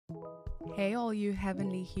Hey, all you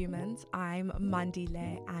heavenly humans, I'm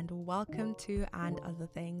Mandile, and welcome to And Other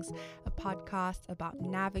Things, a podcast about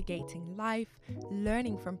navigating life,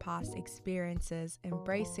 learning from past experiences,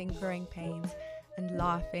 embracing growing pains, and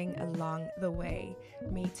laughing along the way.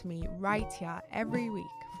 Meet me right here every week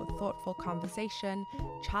for thoughtful conversation,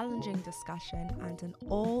 challenging discussion, and an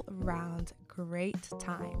all round great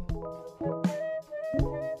time.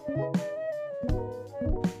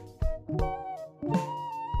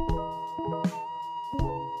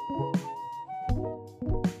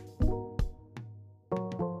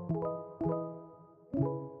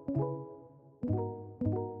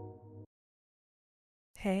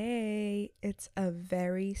 Hey, it's a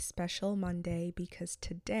very special Monday because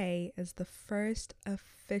today is the first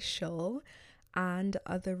official And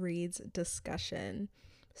Other Reads discussion.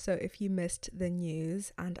 So if you missed the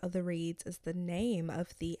news, And Other Reads is the name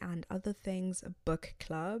of the And Other Things book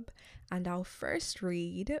club. And our first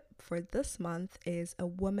read for this month is A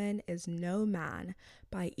Woman Is No Man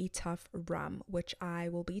by Etaf Rum, which I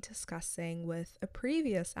will be discussing with a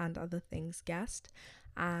previous And Other Things guest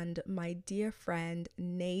and my dear friend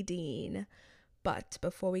Nadine. But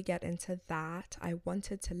before we get into that, I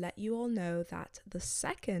wanted to let you all know that the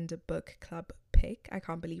second book club pick, I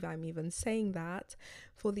can't believe I'm even saying that,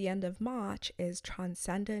 for the end of March is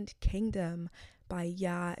Transcendent Kingdom by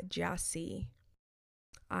Yaa Gyasi.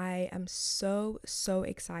 I am so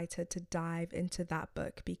excited to dive into that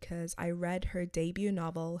book because I read her debut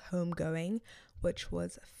novel, Homegoing, which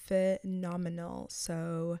was phenomenal.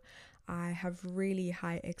 So I have really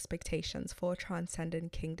high expectations for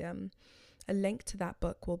Transcendent Kingdom. A link to that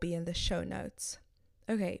book will be in the show notes.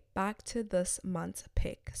 Okay, back to this month's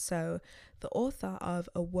pick. So the author of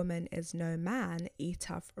A Woman Is No Man,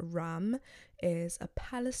 Etaf Rum, is a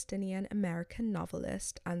Palestinian American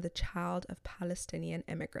novelist and the child of Palestinian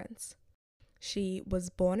immigrants. She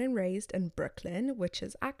was born and raised in Brooklyn, which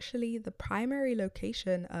is actually the primary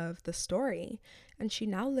location of the story, and she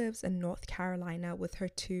now lives in North Carolina with her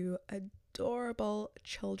two adorable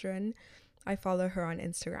children. I follow her on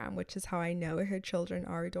Instagram, which is how I know her children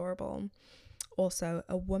are adorable. Also,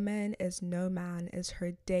 A Woman Is No Man is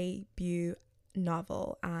her debut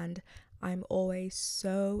novel, and I'm always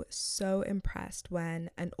so impressed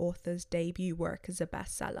when an author's debut work is a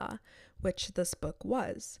bestseller, which this book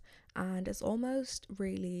was, and it's almost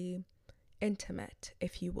really intimate,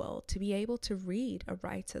 if you will, to be able to read a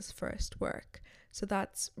writer's first work. So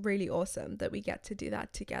that's really awesome that we get to do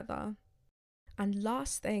that together. And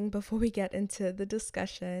last thing before we get into the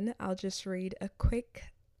discussion, I'll just read a quick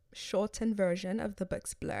shortened version of the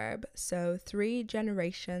book's blurb. So 3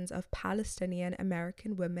 generations of Palestinian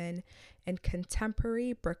American women in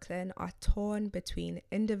contemporary Brooklyn are torn between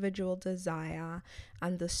individual desire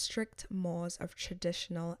and the strict mores of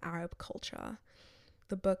traditional Arab culture.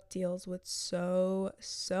 The book deals with so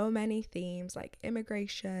many themes like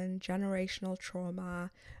immigration, generational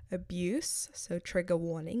trauma, abuse, so trigger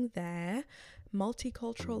warning there,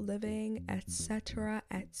 multicultural living, etc.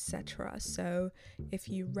 So if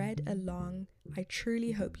you read along, I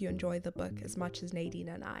truly hope you enjoy the book as much as Nadine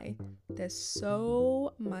and I. There's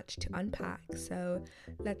so much to unpack, so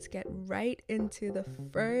let's get right into the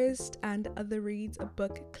first And Other Reads a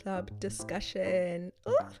book club discussion.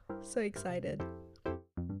 Ooh, so excited.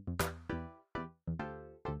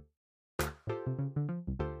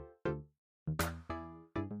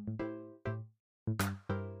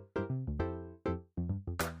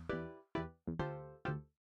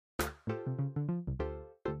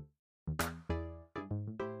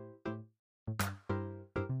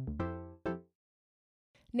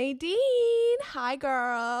 Nadine, hi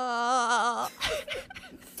girl.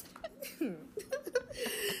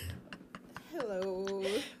 Hello.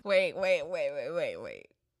 Wait.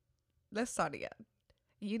 Let's start again.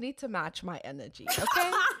 You need to match my energy,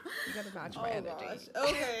 okay? You gotta match my energy. Gosh.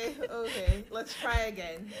 Okay. Let's try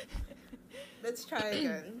again.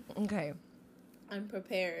 Okay. I'm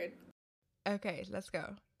prepared. Okay, let's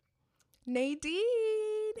go. Nadine,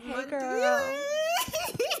 hey Mandile. girl.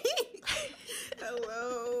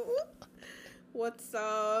 Hello. What's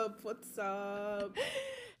up?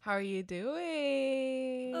 How are you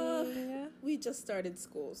doing? We just started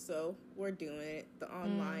school, so we're doing it. The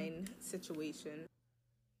online situation.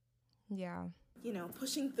 Yeah. You know,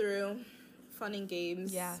 pushing through, fun and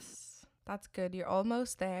games. Yes. That's good. You're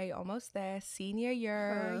almost there. Senior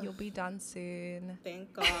year. You'll be done soon.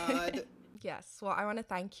 Thank God. Yes. Well, I want to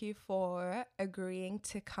thank you for agreeing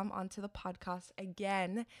to come onto the podcast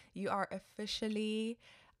again. You are officially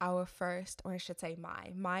our first, or I should say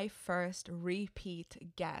my first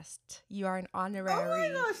repeat guest. You are an honorary Oh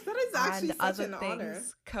my gosh, that is actually and such other an honor.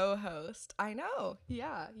 things co-host. I know.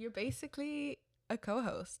 Yeah, you're basically a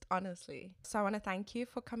co-host, honestly. So I want to thank you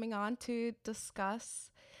for coming on to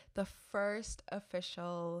discuss the first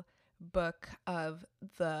official book of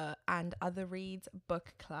the And Other Reads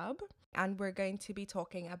book club. And we're going to be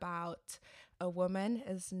talking about A Woman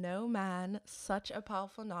Is No Man, Such a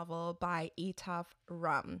Powerful Novel by Etaf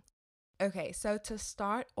Rum. Okay, so to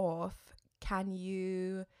start off, can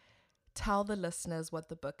you tell the listeners what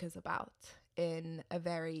the book is about in a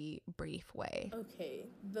very brief way? Okay,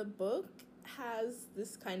 the book has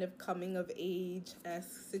this kind of coming of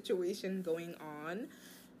age-esque situation going on,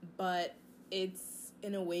 but it's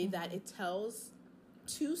in a way that it tells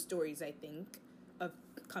two stories, I think, of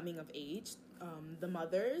coming of age. The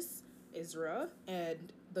mother's, Isra,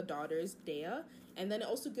 and the daughter's, Dea. And then it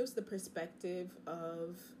also gives the perspective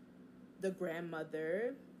of the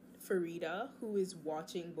grandmother, Farida, who is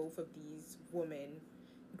watching both of these women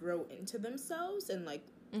grow into themselves and, like,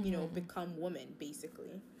 you know, become women,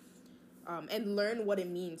 basically. And learn what it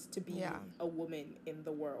means to be a woman in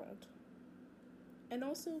the world. And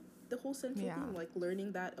also the whole central thing, like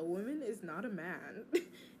learning that a woman is not a man.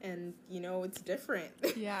 And, you know, it's different.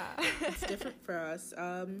 Yeah. It's different for us.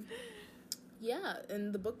 Yeah,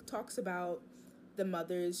 and the book talks about the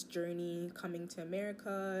mother's journey coming to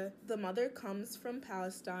America. The mother comes from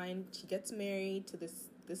Palestine. She gets married to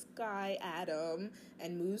this guy, Adam,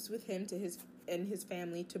 and moves with him to his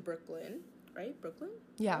family to Brooklyn. Right? Brooklyn?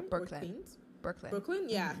 Yeah, right? Brooklyn. Or Queens? Brooklyn. Brooklyn?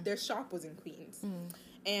 Yeah, their shop was in Queens.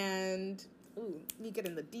 And, ooh, let me get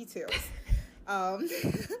in the details.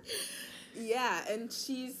 Yeah, and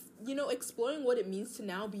she's, you know, exploring what it means to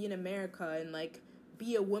now be in America and, like,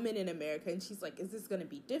 be a woman in America. And she's like, is this going to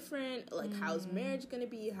be different? Like, how's marriage going to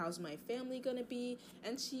be? How's my family going to be?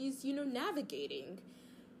 And she's, you know, navigating.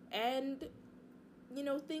 And, you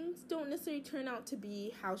know, things don't necessarily turn out to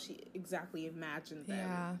be how she exactly imagined them.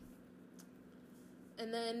 Yeah.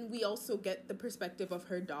 And then we also get the perspective of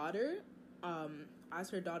her daughter, as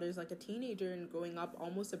her daughter's like a teenager and growing up,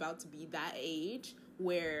 almost about to be that age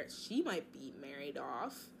where she might be married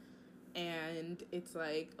off. And it's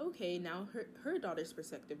like, okay, now her daughter's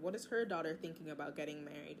perspective. What is her daughter thinking about getting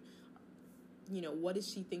married? You know, what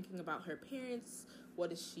is she thinking about her parents?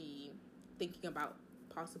 What is she thinking about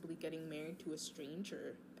possibly getting married to a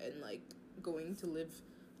stranger and, like, going to live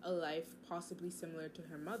a life possibly similar to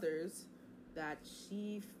her mother's that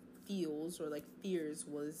she feels or, like, fears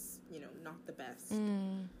was, you know, not the best.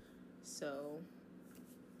 So,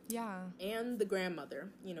 yeah. And the grandmother,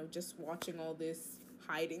 you know, just watching all this,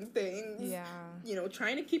 hiding things. Yeah. You know,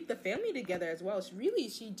 trying to keep the family together as well.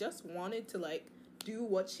 She just wanted to, like, do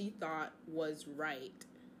what she thought was right.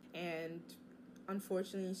 And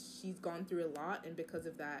unfortunately, she's gone through a lot, and because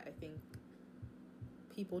of that, I think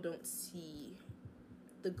people don't see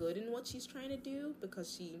the good in what she's trying to do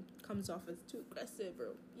because she comes off as too aggressive or,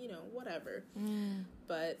 you know, whatever.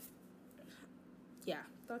 But yeah,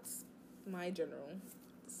 that's my general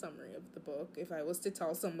summary of the book if I was to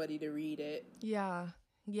tell somebody to read it. Yeah.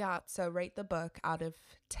 So rate the book out of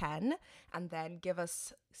 10 and then give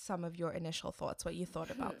us some of your initial thoughts, what you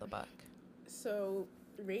thought about the book. So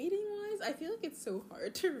rating wise, I feel like it's so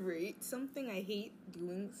hard to rate something. I hate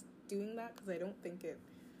doing that because I don't think it,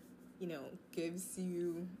 you know, gives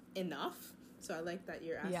you enough. So I like that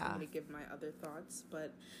you're asking me to give my other thoughts.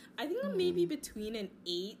 But I think I'm maybe between an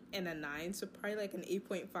 8 and a 9. So probably like an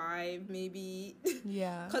 8.5 maybe.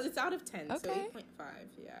 Yeah. Because it's out of 10. Okay. So 8.5,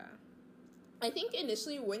 yeah. I think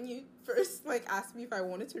initially when you first, like, asked me if I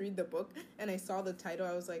wanted to read the book and I saw the title,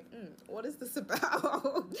 I was like, what is this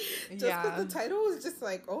about? Just because the title was just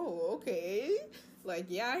like, oh, okay. Like,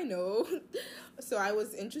 yeah, I know. So I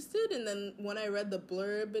was interested, and then when I read the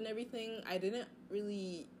blurb and everything,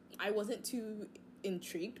 I wasn't too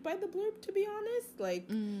intrigued by the blurb, to be honest. Like,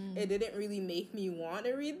 it didn't really make me want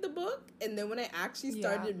to read the book. And then when I actually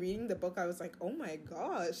started reading the book, I was like, oh my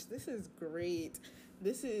gosh, this is great.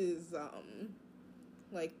 This is,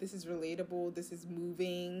 like, this is relatable. This is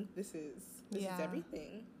moving. This is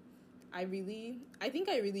everything. I think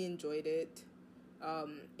I really enjoyed it.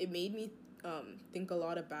 It made me think a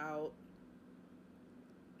lot about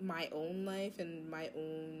my own life and my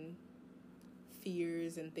own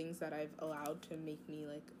fears and things that I've allowed to make me,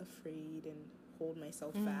 like, afraid and hold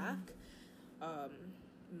myself back.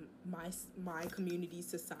 My community's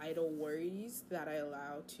societal worries that I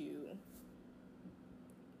allow to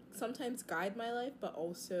sometimes guide my life, but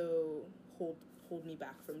also hold me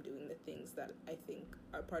back from doing the things that I think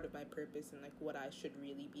are part of my purpose and, like, what I should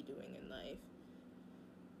really be doing in life.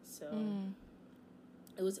 So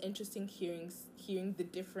it was interesting hearing the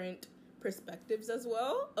different perspectives as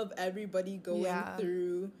well of everybody going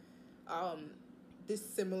through this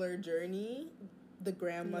similar journey, the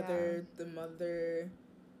grandmother, the mother,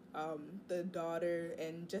 the daughter,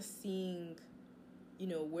 and just seeing, you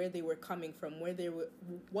know, where they were coming from,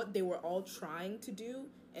 what they were all trying to do,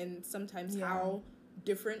 and sometimes how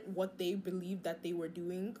different what they believed that they were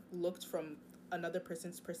doing looked from another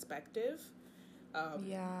person's perspective.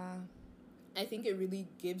 I think it really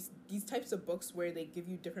gives, these types of books where they give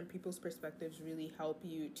you different people's perspectives really help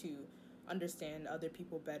you to understand other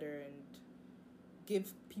people better and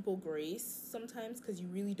give people grace sometimes, because you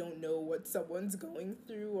really don't know what someone's going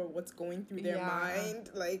through or what's going through their mind.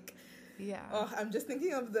 Like, I'm just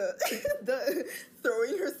thinking of the the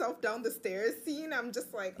throwing herself down the stairs scene. I'm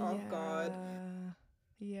just like, oh God.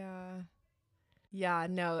 Yeah,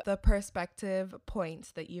 no, the perspective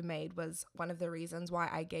point that you made was one of the reasons why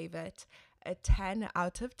I gave it a 10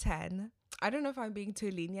 out of 10. I don't know if I'm being too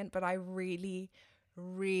lenient, but I really,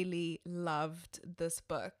 really loved this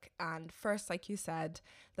book. And first, like you said,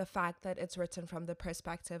 the fact that it's written from the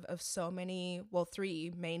perspective of so many, well,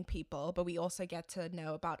 3 main people, but we also get to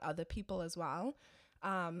know about other people as well.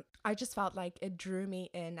 I just felt like it drew me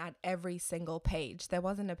in at every single page. There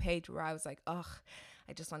wasn't a page where I was like, ugh,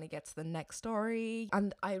 I just want to get to the next story.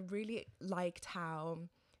 And I really liked how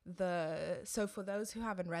so for those who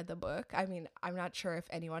haven't read the book, I mean, I'm not sure if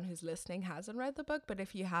anyone who's listening hasn't read the book, but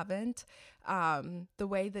if you haven't, the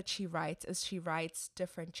way that she writes is she writes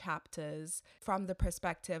different chapters from the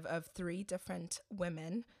perspective of 3 different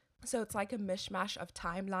women. So it's like a mishmash of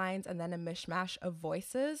timelines and then a mishmash of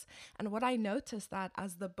voices. And what I noticed that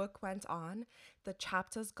as the book went on, the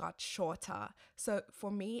chapters got shorter. So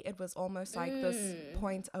for me, it was almost like this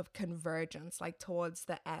point of convergence, like towards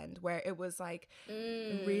the end, where it was like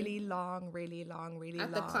really long,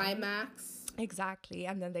 at the climax. Exactly.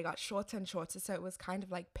 And then they got shorter and shorter. So it was kind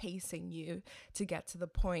of like pacing you to get to the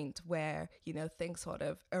point where, you know, things sort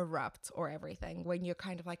of erupt or everything, when you're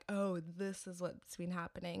kind of like, oh, this is what's been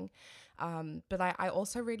happening. But I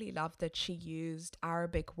also really loved that she used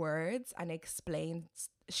Arabic words and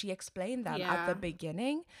she explained them at the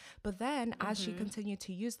beginning, but then as she continued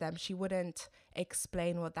to use them, she wouldn't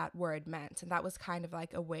explain what that word meant. And that was kind of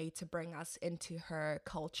like a way to bring us into her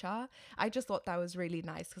culture. I just thought that was really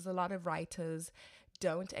nice, because a lot of writers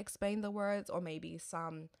don't explain the words, or maybe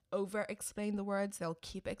some over explain the words. They'll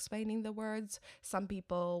keep explaining the words. Some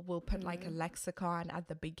people will put like a lexicon at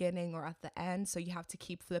the beginning or at the end, so you have to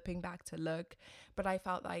keep flipping back to look. But I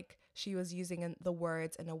felt like she was using the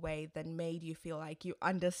words in a way that made you feel like you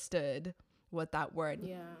understood what that word.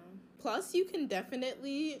 Plus, you can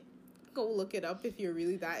definitely go look it up if you're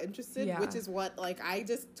really that interested, which is what, like, I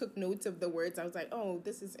just took notes of the words. I was like, oh,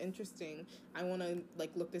 this is interesting. I want to,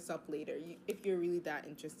 like, look this up later, if you're really that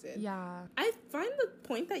interested. I find the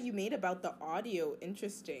point that you made about the audio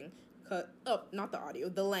interesting. Not the audio,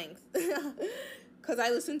 the length. Because I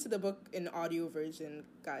listened to the book in audio version,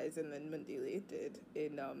 guys, and then Mandile did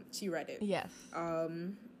she read it.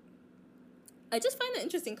 I just find it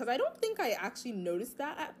interesting because I don't think I actually noticed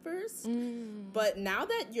that at first. But now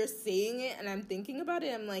that you're saying it and I'm thinking about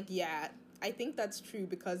it, I'm like, yeah, I think that's true,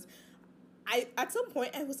 because at some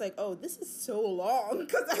point I was like, oh, this is so long,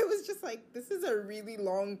 because I was just like, this is a really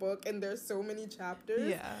long book and there's so many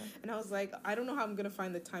chapters. And I was like, I don't know how I'm going to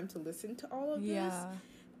find the time to listen to all of this.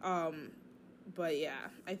 But yeah,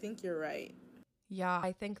 I think you're right. Yeah,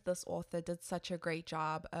 I think this author did such a great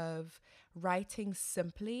job of writing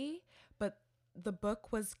simply, but the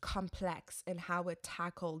book was complex in how it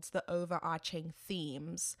tackled the overarching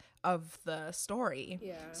themes of the story.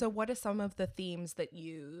 So what are some of the themes that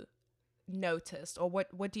you noticed, or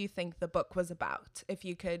what do you think the book was about? If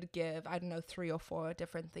you could give, I don't know, 3 or 4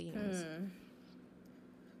 different themes.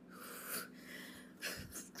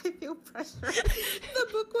 I feel pressure. The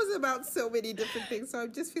book was about so many different things, so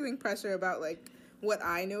I'm just feeling pressure about, like, what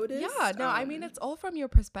I noticed. I mean, it's all from your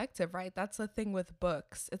perspective, right? That's the thing with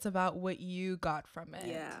books. It's about what you got from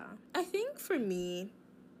it. I think for me,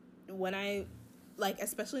 when I, like,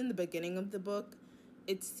 especially in the beginning of the book,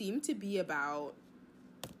 it seemed to be about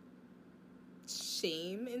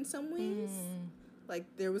shame in some ways. Like,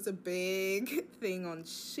 there was a big thing on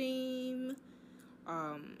shame,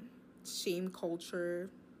 shame culture,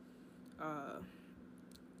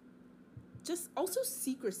 just also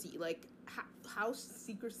secrecy, like how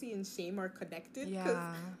secrecy and shame are connected, because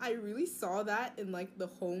I really saw that in, like, the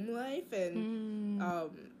home life and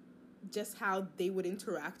just how they would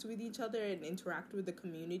interact with each other and interact with the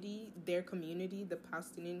community, the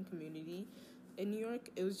Palestinian community in New York.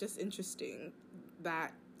 It was just interesting,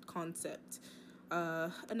 that concept.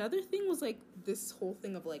 Another thing was like this whole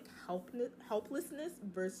thing of like helplessness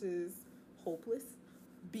versus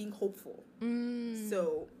being hopeful.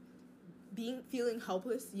 So feeling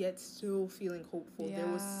helpless yet still feeling hopeful. There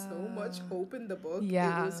was so much hope in the book. It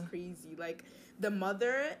was crazy. Like the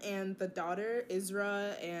mother and the daughter,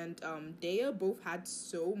 Isra and Dea, both had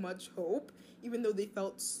so much hope, even though they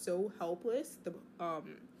felt so helpless. It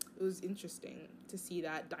was interesting to see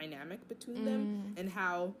that dynamic between them and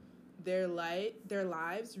how their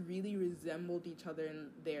lives really resembled each other in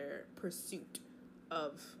their pursuit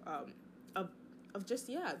of just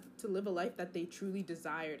to live a life that they truly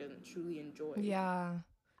desired and truly enjoyed.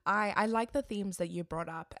 I like the themes that you brought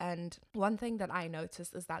up, and one thing that I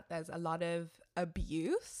noticed is that there's a lot of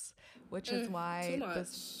abuse, which is why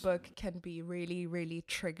this book can be really, really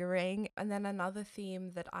triggering. And then another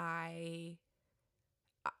theme that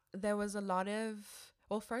there was a lot of,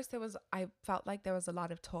 well, first I felt like there was a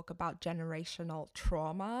lot of talk about generational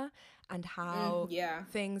trauma and how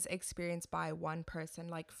things experienced by one person,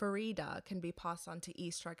 like Farida, can be passed on to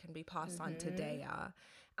Isra, can be passed on to Dea.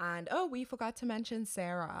 And we forgot to mention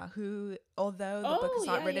Sarah, who, although the book is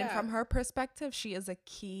not written from her perspective, she is a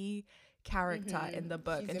key character in the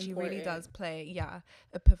book. She's she really does play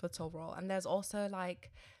a pivotal role. And there's also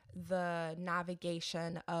like the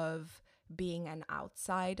navigation of being an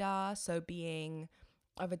outsider, so being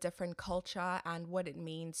of a different culture and what it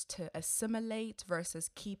means to assimilate versus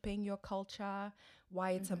keeping your culture,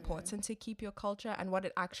 why it's important to keep your culture and what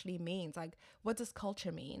it actually means. Like, what does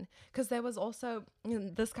culture mean? Because there was also,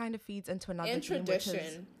 this kind of feeds into another and theme, tradition, which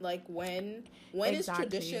is, like when is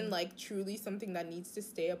tradition like truly something that needs to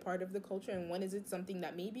stay a part of the culture, and when is it something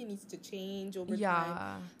that maybe needs to change over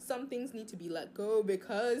time? Some things need to be let go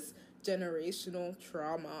because generational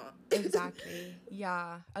trauma. Exactly.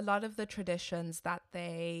 A lot of the traditions that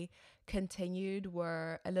they continued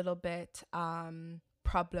were a little bit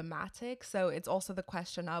problematic. So it's also the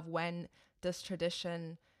question of, when does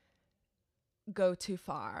tradition go too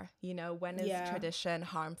far? When is tradition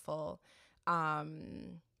harmful?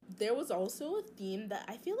 There was also a theme that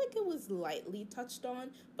I feel like it was lightly touched on,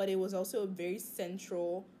 but it was also a very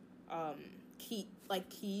central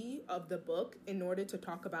key of the book in order to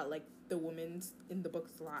talk about like the women's in the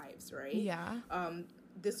book's lives, right?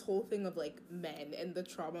 This whole thing of like men and the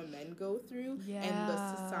trauma men go through and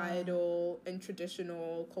the societal and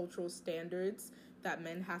traditional cultural standards that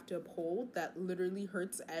men have to uphold that literally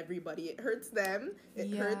hurts everybody. It hurts them, it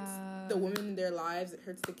hurts the women in their lives, it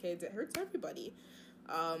hurts the kids, it hurts everybody.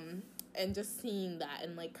 And just seeing that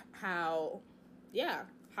and like how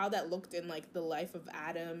that looked in like the life of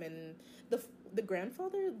Adam and the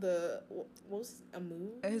grandfather, what was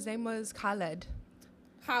Amu? His name was Khaled.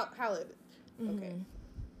 Khaled. Okay.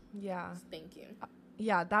 Thank you.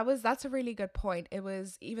 That's a really good point. It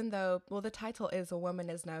was, even though, well, the title is A Woman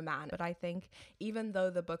Is No Man, but I think even though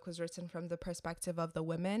the book was written from the perspective of the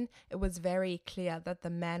women, it was very clear that the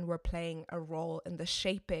men were playing a role in the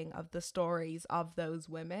shaping of the stories of those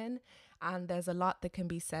women. And there's a lot that can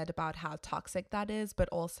be said about how toxic that is, but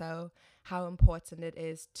also how important it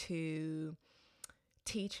is to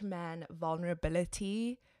teach men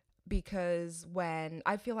vulnerability. Because when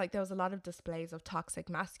I feel like there was a lot of displays of toxic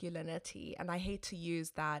masculinity, and I hate to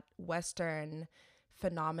use that Western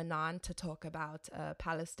phenomenon to talk about a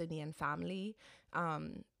Palestinian family,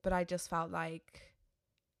 but I just felt like,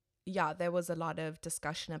 there was a lot of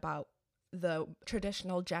discussion about the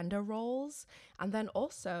traditional gender roles. And then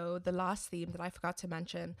also the last theme that I forgot to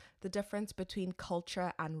mention, the difference between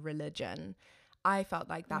culture and religion. I felt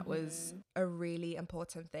like that was a really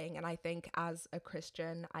important thing. And I think as a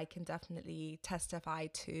Christian, I can definitely testify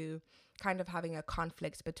to kind of having a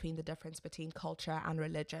conflict between the difference between culture and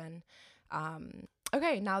religion.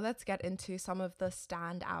 Okay, now let's get into some of the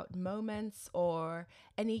standout moments or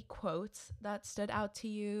any quotes that stood out to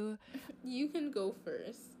you. You can go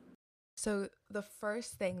first. So the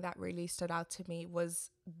first thing that really stood out to me was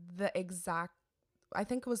I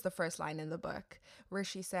think it was the first line in the book where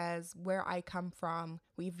she says, "Where I come from,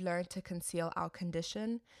 we've learned to conceal our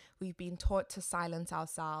condition. We've been taught to silence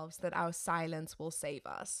ourselves, that our silence will save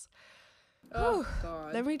us." Oh,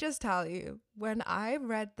 God. Let me just tell you, when I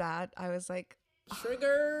read that, I was like,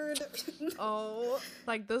 triggered.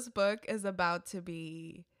 Like this book is about to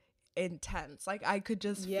be intense. Like I could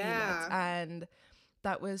just feel it. And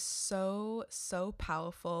that was so, so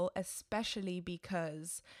powerful, especially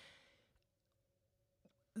because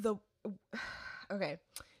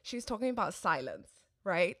she's talking about silence,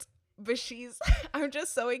 right? But I'm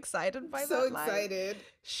just so excited by that. So excited.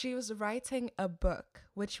 She was writing a book,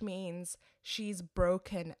 which means she's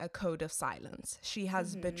broken a code of silence. She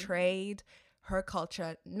has betrayed her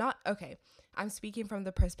culture, not, okay, I'm speaking from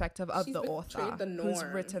the perspective of the author who's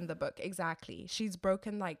written the book. Exactly. She's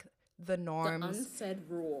broken like the norms. The unsaid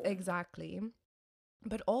rule. Exactly.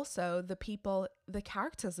 But also the people, the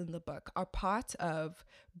characters in the book are part of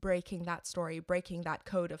breaking that story, breaking that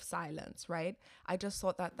code of silence, right? I just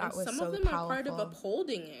thought that was so powerful. Some of them are part of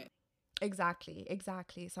upholding it.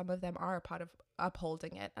 Exactly. Some of them are a part of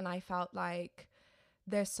upholding it. And I felt like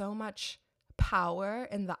there's so much power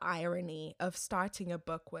in the irony of starting a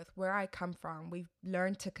book with, where I come from, we've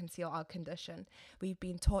learned to conceal our condition. We've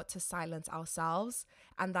been taught to silence ourselves,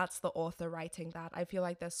 and that's the author writing that. I feel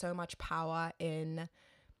like there's so much power in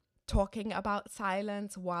talking about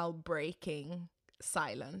silence while breaking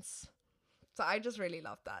silence. So I just really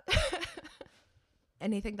love that.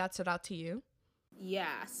 Anything that stood out to you?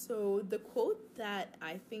 Yeah, so the quote that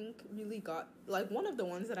I think really got, like, one of the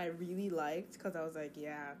ones that I really liked, because I was like,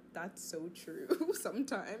 yeah, that's so true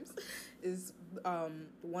sometimes, is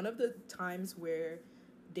one of the times where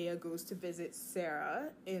Dea goes to visit Sarah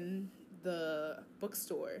in the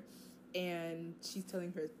bookstore, and she's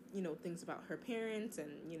telling her, you know, things about her parents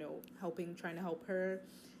and, you know, trying to help her,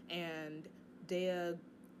 and Dea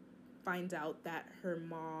finds out that her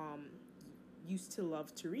mom used to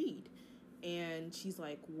love to read. And she's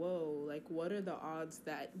like, whoa, like, what are the odds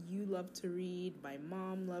that you love to read, my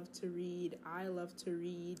mom loved to read, I love to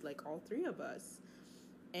read, like, all three of us.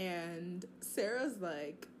 And Sarah's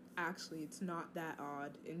like, actually, it's not that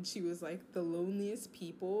odd. And she was like, the loneliest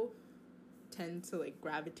people tend to, like,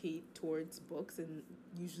 gravitate towards books and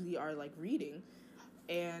usually are, like, reading.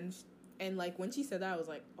 And like, when she said that, I was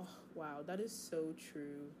like, oh, wow, that is so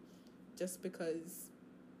true. Just because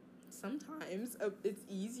sometimes it's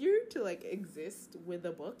easier to, like, exist with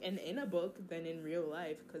a book and in a book than in real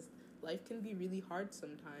life, because life can be really hard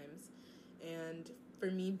sometimes. And for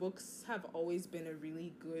me, books have always been a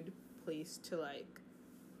really good place to, like,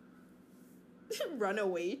 run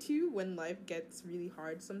away to when life gets really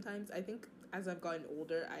hard sometimes. I think as I've gotten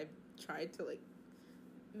older, I've tried to, like,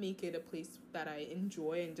 make it a place that I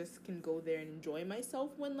enjoy and just can go there and enjoy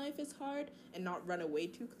myself when life is hard and not run away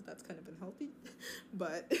to, because that's kind of unhealthy.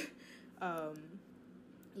 But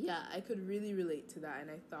yeah, I could really relate to that, and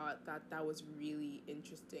I thought that was really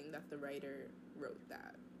interesting that the writer wrote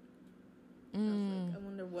that. I was like, I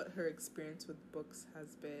wonder what her experience with books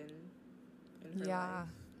has been in her life.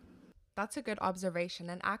 That's a good observation.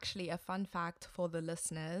 And actually, a fun fact for the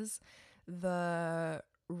listeners, the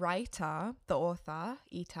writer, the author,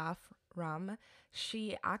 Etaf Rum,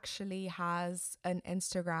 she actually has an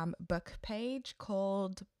Instagram book page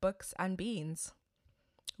called Books and Beans,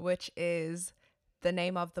 which is the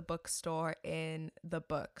name of the bookstore in the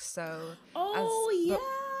book. So,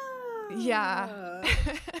 yeah.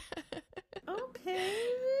 Okay.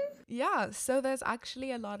 Yeah, so there's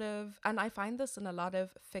actually a lot of, and I find this in a lot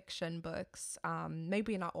of fiction books,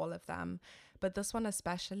 maybe not all of them, but this one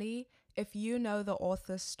especially, if you know the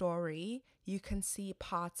author's story, you can see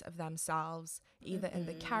parts of themselves, either in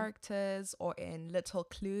the characters or in little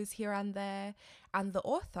clues here and there. And the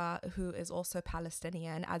author, who is also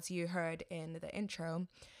Palestinian, as you heard in the intro,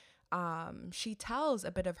 she tells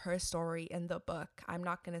a bit of her story in the book. I'm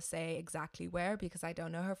not going to say exactly where because I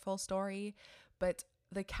don't know her full story, but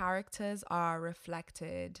the characters are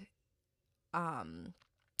reflected,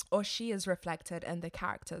 or she is reflected in the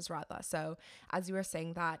characters rather. So as you were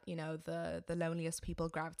saying that, you know, the loneliest people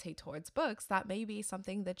gravitate towards books, that may be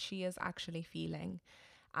something that she is actually feeling.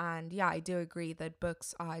 And yeah, I do agree that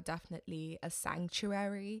books are definitely a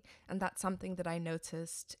sanctuary, and that's something that I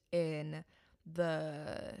noticed in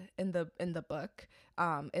the book,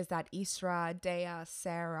 is that Isra, Dea,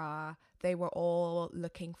 Sarah, they were all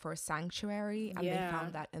looking for a sanctuary, and they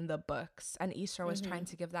found that in the books. And Isra was trying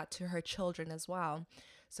to give that to her children as well.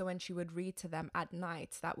 So when she would read to them at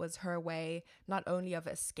night, that was her way not only of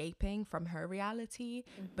escaping from her reality,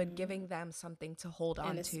 but giving them something to hold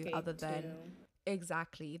on to other than...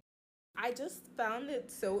 Exactly. I just found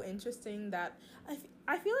it so interesting that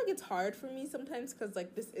I feel like it's hard for me sometimes because,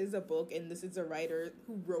 like, this is a book and this is a writer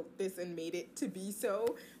who wrote this and made it to be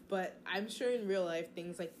so. But I'm sure in real life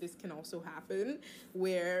things like this can also happen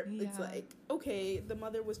where it's like, okay, the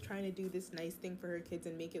mother was trying to do this nice thing for her kids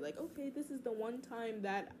and make it like, okay, this is the one time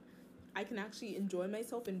that I can actually enjoy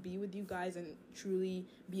myself and be with you guys and truly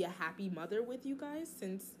be a happy mother with you guys,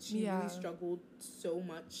 since she really struggled so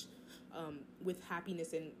much with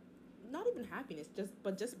happiness, and not even happiness,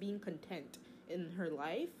 just being content in her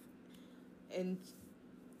life. And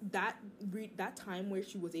that time where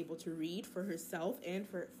she was able to read for herself and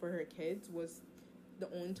for her kids was the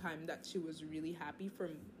only time that she was really happy for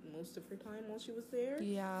most of her time while she was there.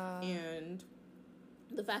 Yeah. And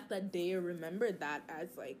the fact that Dea remembered that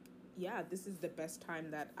as like, yeah, this is the best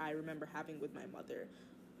time that I remember having with my mother.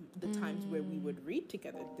 The times where we would read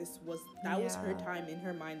together. That was her time in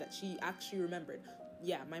her mind that she actually remembered.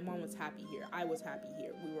 Yeah, my mom was happy here. I was happy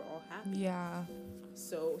here. We were all happy. Yeah.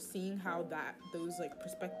 So seeing how those like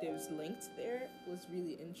perspectives linked there was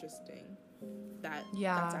really interesting. That's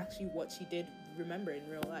actually what she did remember in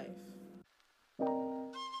real life.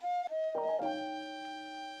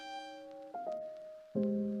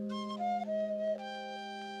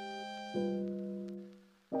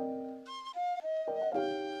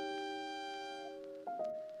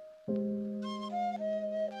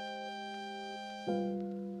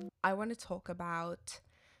 I want to talk about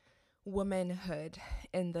womanhood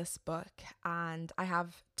in this book, and I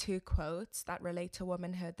have 2 quotes that relate to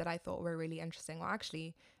womanhood that I thought were really interesting. Well,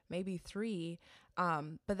 actually, maybe 3,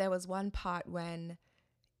 but there was one part when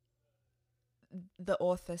the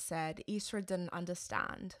author said, Isra didn't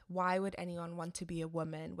understand. Why would anyone want to be a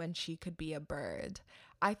woman when she could be a bird?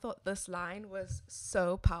 I thought this line was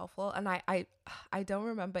so powerful, and I don't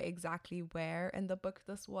remember exactly where in the book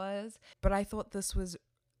this was, but I thought this was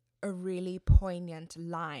a really poignant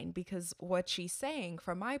line, because what she's saying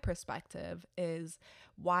from my perspective is,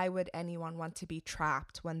 why would anyone want to be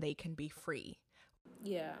trapped when they can be free?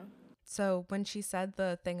 Yeah. So when she said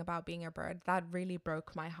the thing about being a bird, that really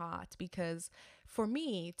broke my heart, because for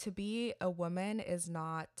me, to be a woman is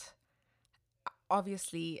not,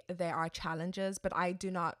 obviously there are challenges, but I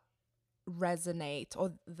do not resonate,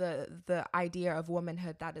 or the idea of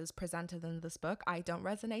womanhood that is presented in this book, I don't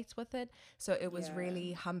resonate with it. So it was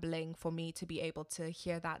really humbling for me to be able to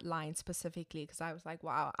hear that line specifically, because I was like,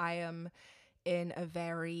 wow, I am in a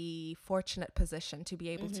very fortunate position to be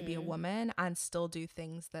able to be a woman and still do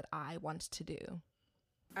things that I want to do.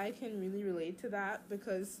 I can really relate to that,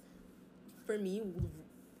 because for me,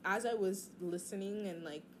 as I was listening and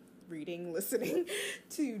like listening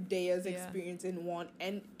to Dea's experience in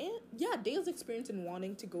Dea's experience in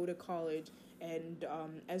wanting to go to college, and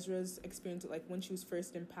Ezra's experience like when she was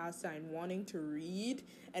first in Palestine wanting to read,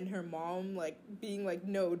 and her mom like being like,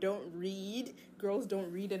 no, don't read, girls don't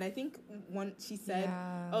read. And I think when she said,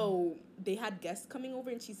 oh, they had guests coming over,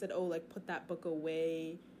 and she said, oh, like, put that book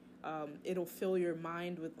away, it'll fill your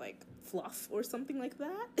mind with like fluff or something like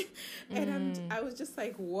that. And I was just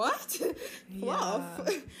like, what? Fluff?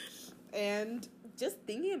 And just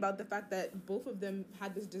thinking about the fact that both of them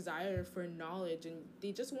had this desire for knowledge, and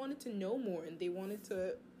they just wanted to know more, and they wanted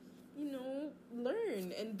to,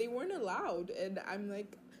 learn, and they weren't allowed. And I'm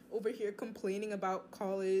like over here complaining about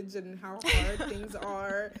college and how hard things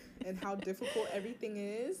are and how difficult everything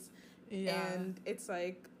is. And it's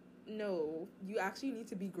like, no, you actually need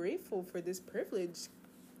to be grateful for this privilege,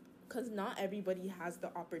 because not everybody has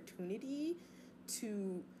the opportunity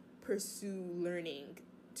to pursue learning,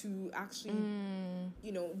 to actually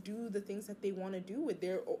do the things that they want to do with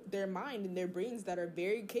their mind and their brains that are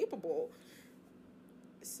very capable.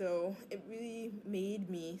 So it really made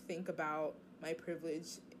me think about my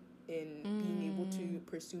privilege in being able to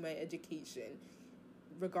pursue my education.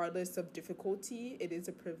 Regardless of difficulty, it is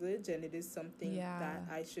a privilege, and it is something that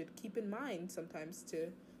I should keep in mind sometimes to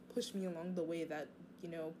push me along the way that,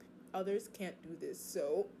 others can't do this.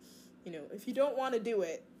 So, if you don't want to do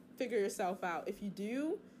it, figure yourself out. If you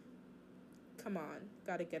do, come on,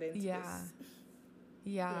 gotta get into this.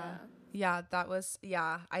 That was,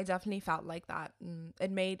 I definitely felt like that.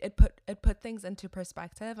 It put things into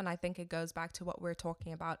perspective, and I think it goes back to what we're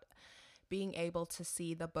talking about, being able to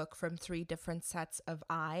see the book from 3 different sets of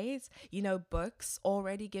eyes. Books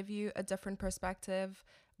already give you a different perspective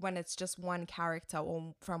when it's just one character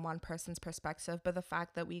or from one person's perspective, but the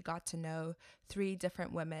fact that we got to know 3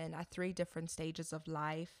 different women at 3 different stages of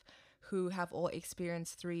life, who have all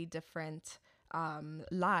experienced 3 different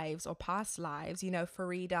lives or past lives.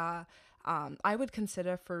 Farida, I would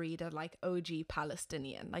consider Farida like OG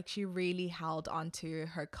Palestinian. Like, she really held onto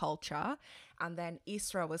her culture, and then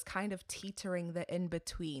Isra was kind of teetering the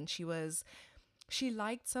in-between. She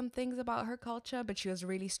liked some things about her culture, but she was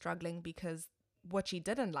really struggling because what she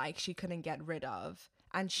didn't like, she couldn't get rid of.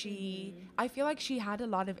 And I feel like she had a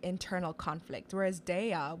lot of internal conflict, whereas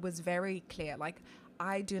Dea was very clear, like,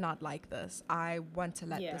 I do not like this. I want to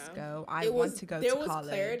let this go. I want to go to college. There was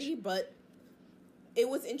clarity, but it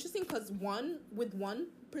was interesting because with one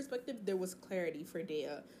perspective, there was clarity for Dea.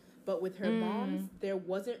 But with her mom, there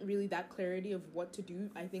wasn't really that clarity of what to do,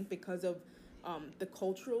 I think because of the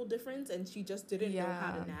cultural difference, and she just didn't know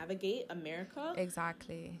how to navigate America.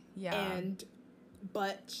 Exactly. Yeah.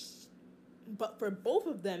 But for both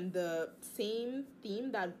of them, the same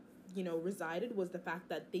theme that resided was the fact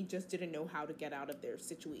that they just didn't know how to get out of their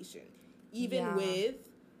situation. even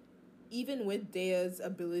with Daya's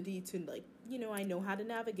ability to, like, you know, I know how to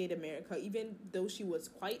navigate America, even though she was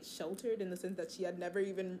quite sheltered in the sense that she had never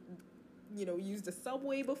even, you know, used a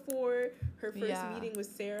subway before her first meeting with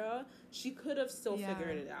Sarah, she could have still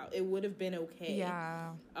figured it out. It would have been okay.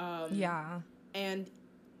 And,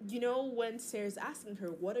 you know, when Sarah's asking her,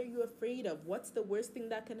 what are you afraid of? What's the worst thing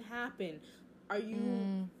that can happen? Are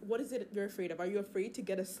you, what is it you're afraid of? Are you afraid to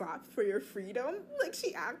get a slap for your freedom? Like,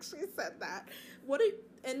 she actually said that.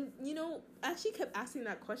 And, you know, as she kept asking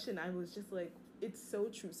that question, I was just like, it's so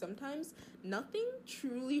true. Sometimes nothing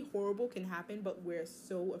truly horrible can happen, but we're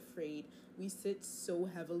so afraid. We sit so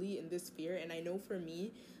heavily in this fear. And I know for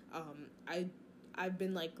me, I've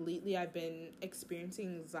been, like, lately I've been experiencing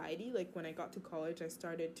anxiety. Like, when I got to college, I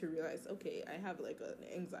started to realize, okay, I have, like, an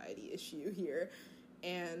anxiety issue here.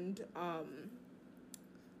 And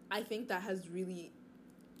I think that has really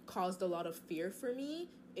caused a lot of fear for me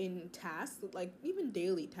in tasks, like even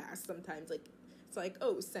daily tasks sometimes. Like, it's like,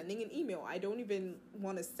 oh, sending an email, I don't even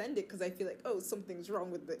want to send it because I feel like, oh, something's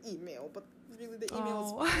wrong with the email, but really the email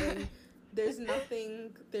is fine. There's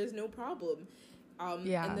no problem. And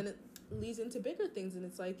then it leads into bigger things, and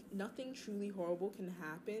it's like, nothing truly horrible can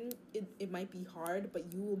happen. It might be hard,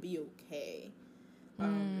 but you will be okay.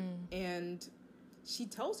 And she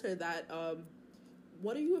tells her that,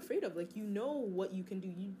 what are you afraid of? Like, you know what you can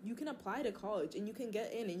do. You can apply to college, and you can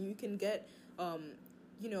get in, and you can get,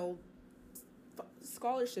 you know,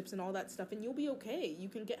 scholarships and all that stuff, and you'll be okay. You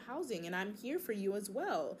can get housing, and I'm here for you as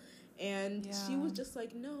well. And she was just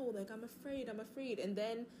like, no, like, I'm afraid. And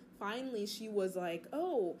then finally she was like,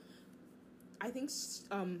 oh, I think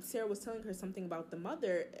Sarah was telling her something about the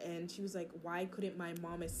mother, and she was like, why couldn't my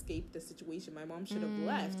mom escape the situation? My mom should have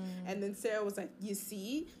left. And then Sarah was like, you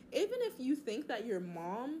see, even if you think that your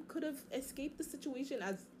mom could have escaped the situation,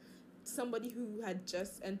 as somebody who had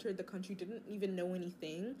just entered the country, didn't even know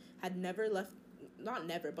anything, had never left, not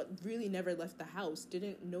never, but really never left the house,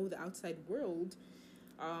 didn't know the outside world,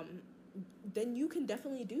 then you can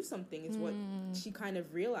definitely do something, is what she kind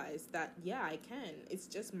of realized, that, yeah, I can. It's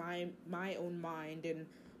just my own mind and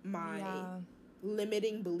my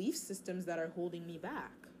limiting belief systems that are holding me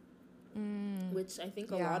back. Which I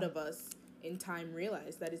think a lot of us in time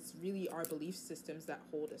realize, that it's really our belief systems that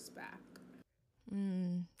hold us back.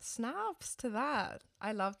 Snaps to that.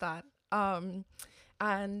 I love that.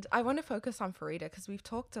 And I want to focus on Farida, because we've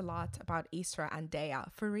talked a lot about Isra and Daya.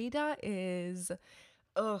 Farida is...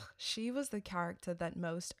 she was the character that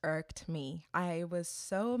most irked me. I was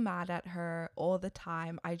so mad at her all the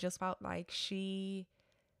time. I just felt like she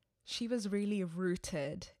was really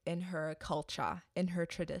rooted in her culture, in her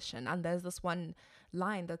tradition. And there's this one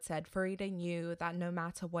line that said, Farida knew that no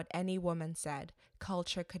matter what any woman said,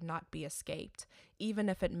 culture could not be escaped, even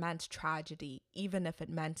if it meant tragedy, even if it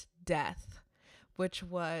meant death, which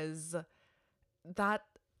was that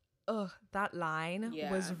line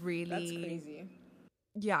was really... That's crazy.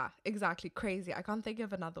 Yeah, exactly. Crazy. I can't think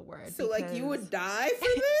of another word. So, like, you would die for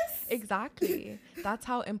this? Exactly. That's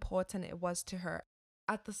how important it was to her.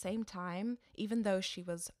 At the same time, even though she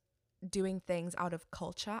was doing things out of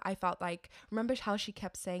culture, I felt like, remember how she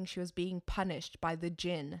kept saying she was being punished by the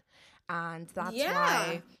jinn? And that's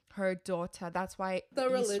why her daughter, that's why the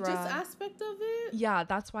religious aspect of it? Yeah,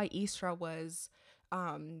 that's why Isra was...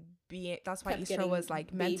 Isra was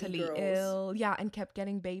like mentally ill, and kept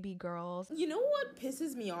getting baby girls. You know what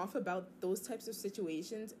pisses me off about those types of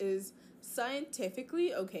situations is,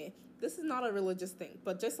 scientifically, okay, this is not a religious thing,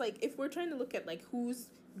 but just like, if we're trying to look at like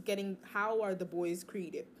how are the boys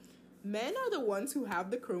created, men are the ones who have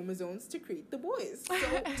the chromosomes to create the boys, so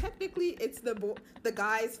technically it's the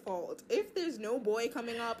guy's fault. If there's no boy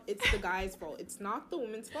coming up, it's the guy's fault. It's not the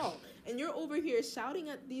woman's fault. And you're over here shouting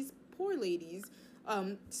at these poor ladies,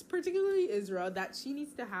 particularly Isra, that she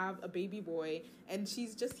needs to have a baby boy, and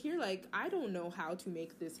she's just here like, I don't know how to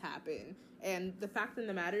make this happen. And the fact of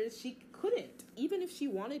the matter is, she couldn't, even if she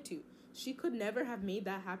wanted to. She could never have made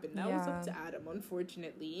that happen. That was up to Adam,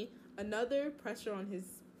 unfortunately. Another pressure on his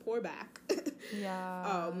poor back. Do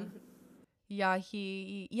you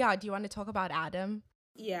want to talk about Adam?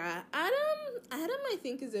 Yeah, Adam I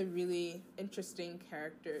think is a really interesting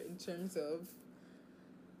character in terms of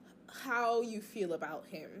how you feel about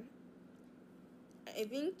him. I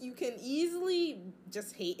think you can easily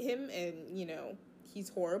just hate him and, you know, he's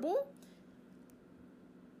horrible.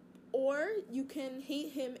 Or you can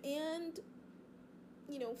hate him and,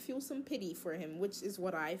 you know, feel some pity for him, which is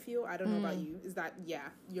what I feel. I don't know about you. Is that,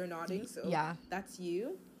 you're nodding, so that's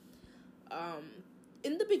you.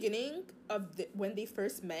 In the beginning of when they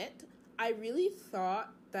first met, I really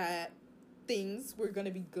thought that things were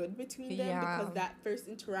gonna be good between them, because that first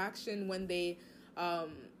interaction when they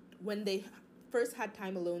first had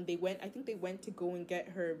time alone, they went to go and get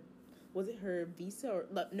her, was it her visa or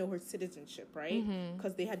no, her citizenship, right?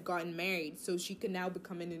 Because they had gotten married, so she could now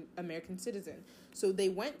become an American citizen. So they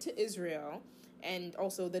went to Israel, and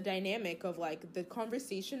also the dynamic of like the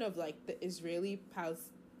conversation of like the Israeli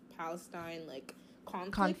Palestine like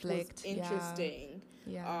conflict was interesting.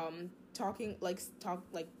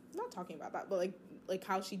 Not talking about that, but like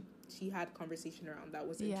how she had conversation around that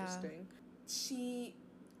was interesting.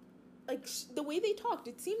 The way they talked,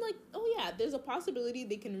 it seemed like, oh yeah, there's a possibility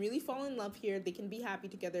they can really fall in love here. They can be happy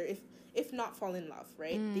together, if not fall in love,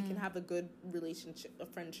 right? They can have a good relationship, a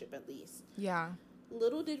friendship at least. Yeah.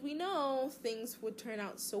 Little did we know things would turn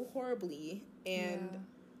out so horribly. And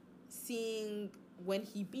seeing when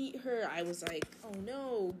he beat her, I was like, oh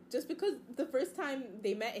no. Just because the first time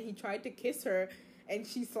they met and he tried to kiss her and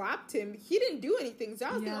she slapped him, he didn't do anything. So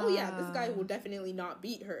I was like, oh yeah, this guy will definitely not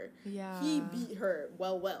beat her. Yeah. He beat her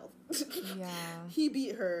well. He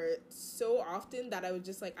beat her so often that I was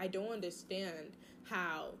just like, I don't understand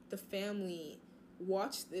how the family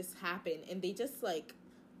watched this happen and they just like,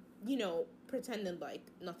 you know, pretended like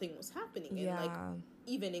nothing was happening and like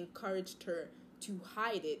even encouraged her to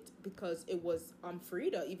hide it, because it was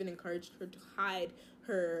Frida even encouraged her to hide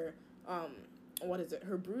her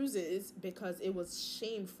her bruises, because it was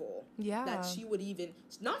shameful that she would even,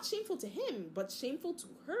 not shameful to him but shameful to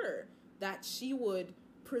her, that she would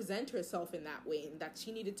present herself in that way and that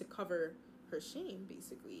she needed to cover her shame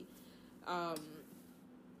basically.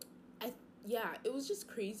 It was just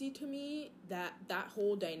crazy to me that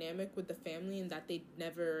whole dynamic with the family, and that they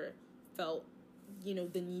never felt, you know,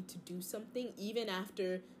 the need to do something even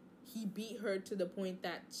after he beat her to the point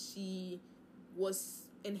that she was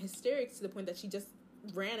in hysterics, to the point that she just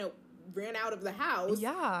ran out of the house.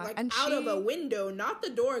 Yeah. Like, and out of a window, not the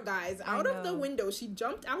door, guys. Out of the window. She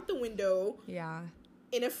jumped out the window. Yeah.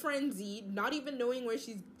 In a frenzy, not even knowing where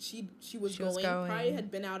she was going. Probably had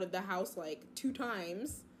been out of the house like 2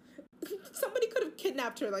 times. Somebody could have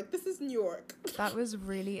kidnapped her. Like, this is New York. That was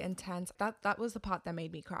really intense. That was the part that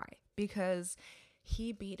made me cry, because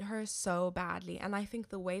he beat her so badly, and I think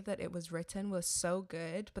the way that it was written was so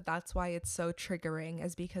good, but that's why it's so triggering,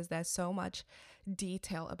 is because there's so much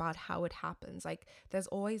detail about how it happens. Like, there's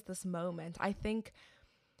always this moment. I think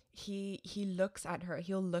he looks at her,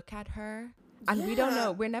 he'll look at her, and we don't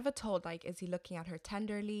know, we're never told, like, is he looking at her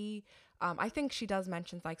tenderly? I think she does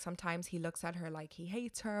mention, like, sometimes he looks at her like he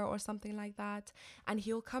hates her or something like that, and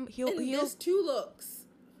he'll there's 2 looks.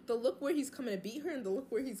 The look where he's coming to beat her and the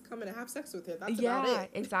look where he's coming to have sex with her. That's about it. Yeah,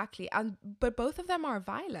 exactly. But both of them are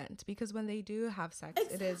violent, because when they do have sex,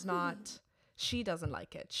 it is not, she doesn't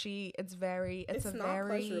like it. It's a not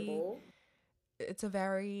pleasurable. It's a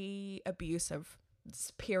very abusive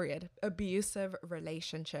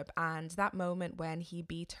relationship. And that moment when he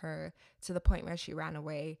beat her to the point where she ran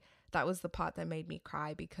away, that was the part that made me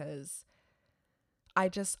cry, because I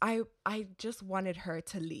just wanted her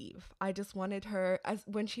to leave. I just wanted her,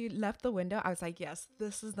 when she left the window, I was like, yes,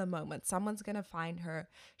 this is the moment. Someone's going to find her.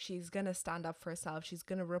 She's going to stand up for herself. She's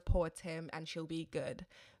going to report him and she'll be good.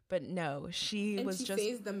 But no, she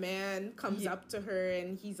says the man comes up to her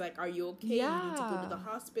and he's like, are you okay? You need to go to the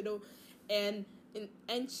hospital. And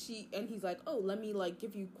he's like, oh, let me like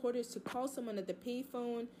give you quarters to call someone at the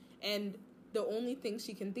payphone. And the only thing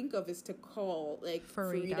she can think of is to call like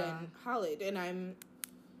Farida and Khalid,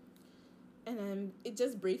 and it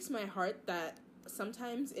just breaks my heart that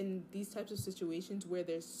sometimes in these types of situations where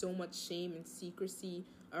there's so much shame and secrecy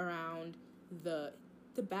around the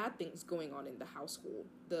bad things going on in the household,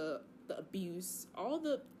 the abuse, all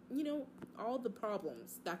the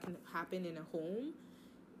problems that can happen in a home,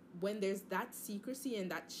 when there's that secrecy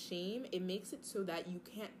and that shame, it makes it so that you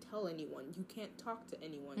can't tell anyone. You can't talk to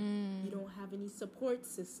anyone. You don't have any support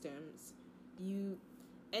systems. And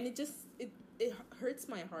it hurts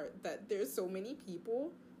my heart that there's so many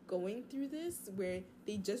people going through this where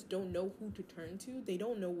they just don't know who to turn to. They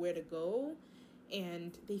don't know where to go.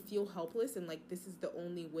 And they feel helpless and like this is the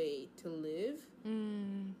only way to live.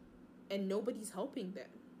 And nobody's helping them.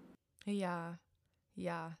 Yeah,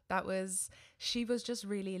 she was just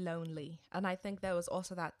really lonely. And I think there was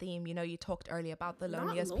also that theme, you know, you talked earlier about the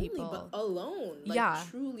loneliest people. Not lonely, but alone.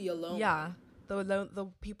 Truly alone. Yeah, the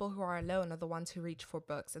people who are alone are the ones who reach for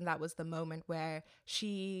books. And that was the moment where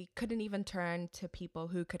she couldn't even turn to people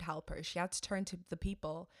who could help her. She had to turn to the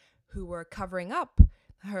people who were covering up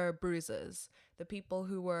her bruises, the people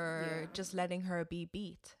who were just letting her be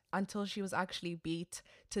beat. until she was actually beat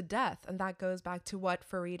to death. And that goes back to what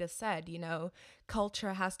Farida said, you know,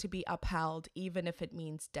 culture has to be upheld, even if it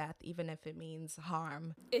means death, even if it means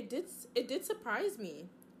harm. It did surprise me,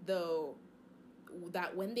 though,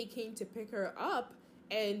 that when they came to pick her up,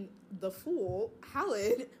 and the fool,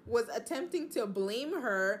 Khalid, was attempting to blame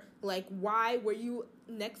her, like, why were you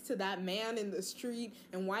next to that man in the street,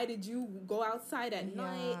 and why did you go outside at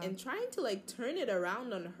night, and trying to, like, turn it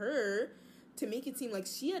around on her to make it seem like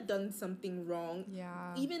she had done something wrong.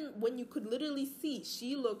 Yeah. Even when you could literally see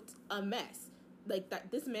she looked a mess. Like,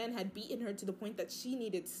 that this man had beaten her to the point that she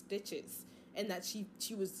needed stitches. And that she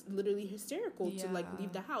was literally hysterical to, like,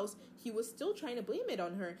 leave the house. He was still trying to blame it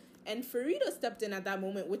on her. And Farida stepped in at that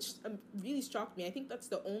moment, which really shocked me. I think that's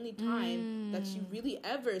the only time that she really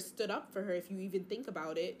ever stood up for her, if you even think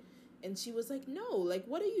about it. And she was like, no, like,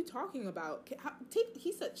 what are you talking about?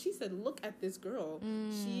 She said, look at this girl.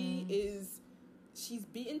 She's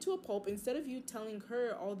beaten to a pulp. Instead of you telling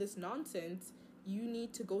her all this nonsense, you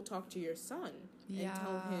need to go talk to your son and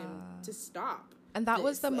tell him to stop. And that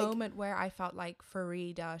was the moment where I felt like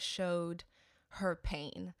Farida showed her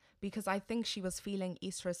pain, because I think she was feeling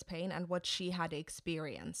Isra's pain and what she had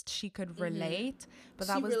experienced. She could relate, but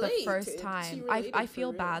that was the first time. I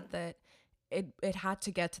feel bad that it had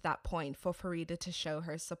to get to that point for Farida to show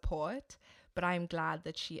her support. But I'm glad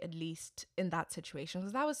that she, at least in that situation,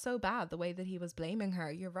 because that was so bad, the way that he was blaming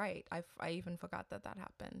her. You're right. I even forgot that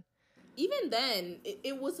happened. Even then,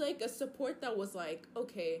 it was like a support that was like,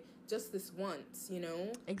 okay, just this once, you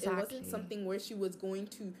know? Exactly. It wasn't something where she was going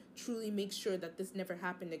to truly make sure that this never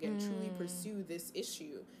happened again, truly pursue this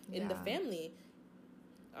issue in the family.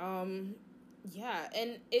 Yeah,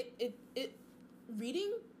 and it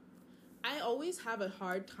reading, I always have a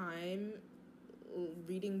hard time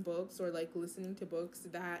reading books or, like, listening to books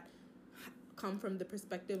that come from the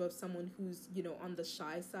perspective of someone who's, you know, on the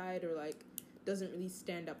shy side, or, like, doesn't really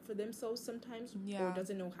stand up for themselves sometimes, or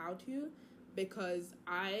doesn't know how to, because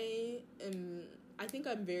I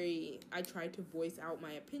try to voice out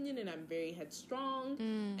my opinion, and I'm very headstrong,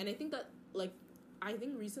 and I think that, like,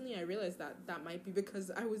 recently I realized that might be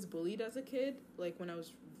because I was bullied as a kid, like, when I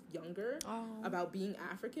was younger, about being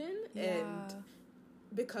African, and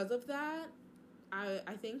because of that,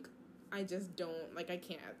 I think I just don't, like, I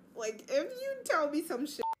can't, like, if you tell me some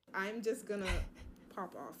shit, I'm just gonna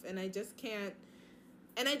pop off, and I just can't,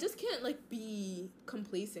 like, be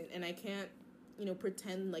complacent, and I can't, you know,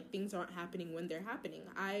 pretend like things aren't happening when they're happening.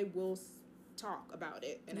 I will talk about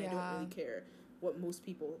it, and I don't really care what most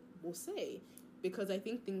people will say, because I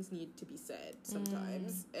think things need to be said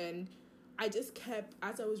sometimes, and I just kept,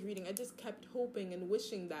 as I was reading, I just kept hoping and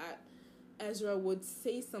wishing that Ezra would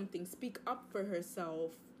say something, speak up for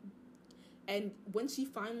herself. And when she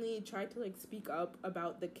finally tried to, like, speak up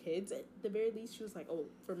about the kids, at the very least, she was like, oh,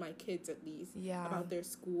 for my kids at least, about their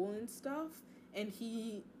school and stuff. And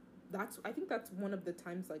I think that's one of the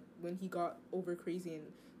times, like, when he got over crazy and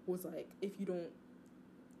was like, if you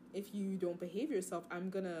don't behave yourself,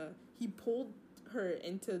 he pulled her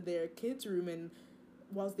into their kids' room, and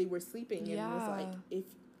whilst they were sleeping, and was like, if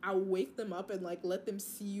I'll wake them up and, like, let them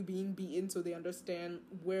see you being beaten so they understand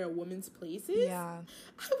where a woman's place is. Yeah.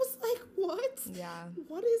 I was like, what? Yeah.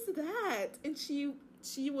 What is that? And she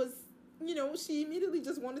was, you know, she immediately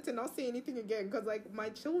just wanted to not say anything again, because, like, my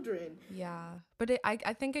children. Yeah. But I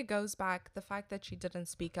think it goes back, the fact that she didn't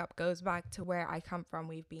speak up goes back to where I come from.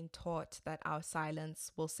 We've been taught that our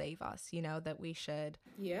silence will save us, you know, that we should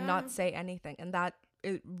not say anything. And that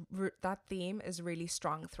theme is really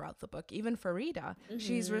strong throughout the book. Even Farida,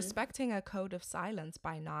 she's respecting a code of silence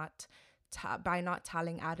by not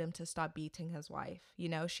telling Adam to stop beating his wife, you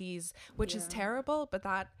know, which is terrible, but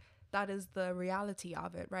that is the reality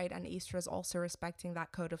of it, right? And Eastra's also respecting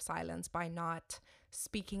that code of silence by not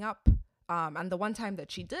speaking up. And the one time that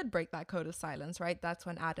she did break that code of silence, right, that's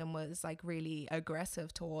when Adam was, like, really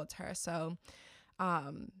aggressive towards her. So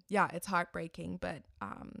it's heartbreaking, but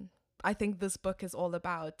I think this book is all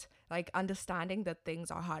about, like, understanding that things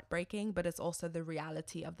are heartbreaking, but it's also the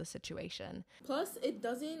reality of the situation. Plus,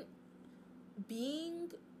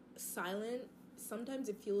 being silent, sometimes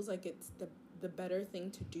it feels like it's the better thing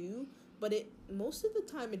to do, but most of the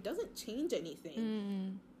time it doesn't change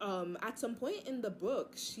anything. At some point in the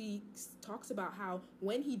book, she talks about how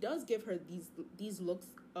when he does give her these looks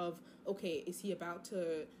of, okay, is he about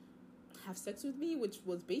to have sex with me, which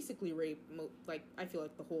was basically rape, like, I feel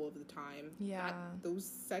like the whole of the time. The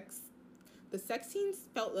sex scenes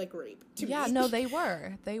felt like rape to me. No, they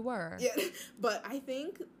were But I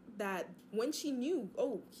think that when she knew,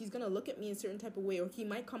 oh, he's gonna look at me a certain type of way, or he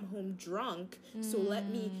might come home drunk, so let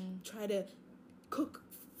me try to cook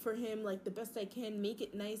for him like the best I can, make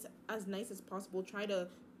it nice as possible, try to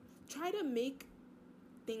make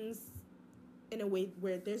things in a way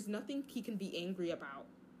where there's nothing he can be angry about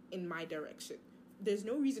in my direction. There's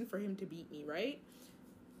no reason for him to beat me, right?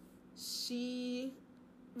 She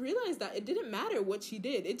realized that it didn't matter what she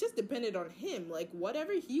did. It just depended on him. Like,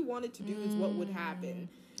 whatever he wanted to do is what would happen.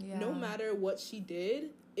 Yeah. No matter what she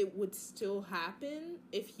did, it would still happen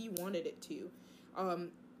if he wanted it to.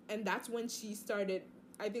 And that's when she started,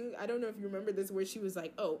 I don't know if you remember this, where she was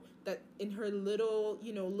like, that in her little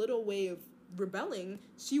way of rebelling,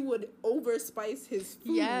 she would overspice his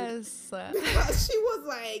food. Yes. Because she was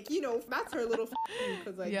like, that's her little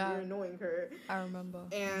because like you're annoying her. I remember.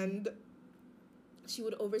 And she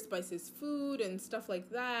would overspice his food and stuff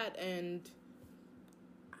like that, and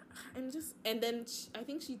then I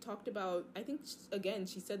think she talked about, again,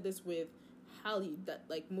 she said this with Hallie, that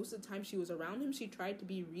like most of the time she was around him, she tried to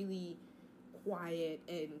be really quiet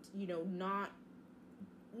and,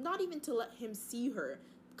 not even to let him see her,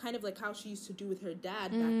 kind of like how she used to do with her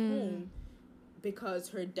dad back home, because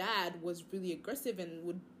her dad was really aggressive and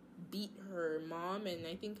would beat her mom, and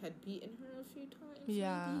I think had beaten her a few times.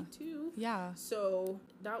 Maybe too. Yeah. So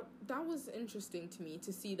that was interesting to me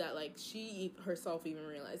to see that like she herself even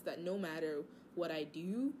realized that no matter what I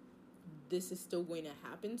do, this is still going to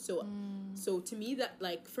happen. So to me, that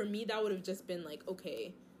like for me that would have just been like,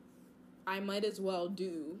 okay, I might as well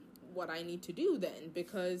do what I need to do then,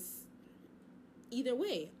 because either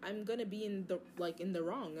way I'm gonna be in the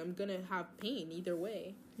wrong. I'm gonna have pain either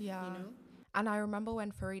way. Yeah. And I remember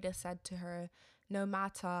when Farida said to her, no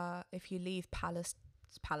matter if you leave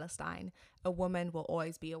Palestine, a woman will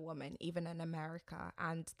always be a woman, even in America.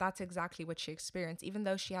 And that's exactly what she experienced, even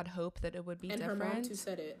though she had hope that it would be different. And her mom too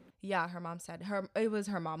said it. Yeah, her mom said, it was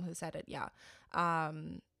her mom who said it, yeah.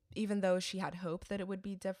 Even though she had hope that it would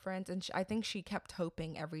be different. And I think she kept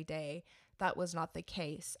hoping every day that was not the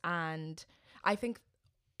case. And I think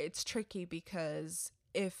it's tricky because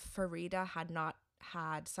if Farida had not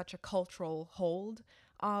had such a cultural hold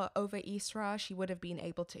over Isra, she would have been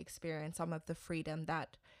able to experience some of the freedom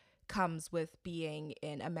that comes with being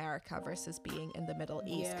in America versus being in the Middle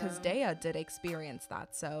East, because Dea did experience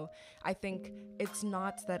that. So I think it's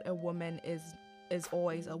not that a woman is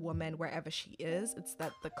always a woman wherever she is, it's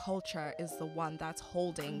that the culture is the one that's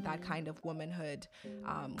holding that kind of womanhood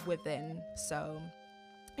within. So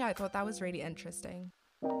yeah, I thought that was really interesting.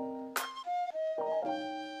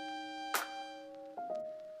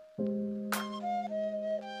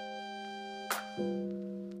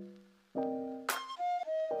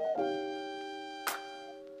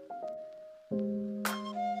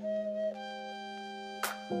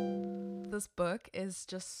 This book is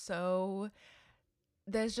just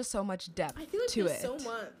there's just so much depth I feel like to there's it. so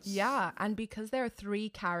much. Yeah, and because there are 3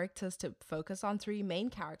 characters to focus on, 3 main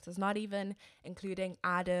characters, not even including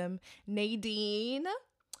Adam, Nadine.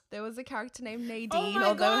 There was a character named Nadine,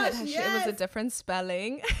 although it was a different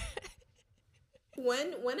spelling.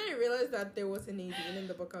 When I realized that there was a Nadine in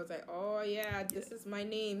the book, I was like, oh yeah, this is my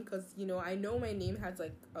name, because I know my name has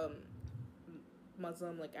like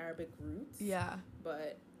Muslim, like Arabic roots. Yeah.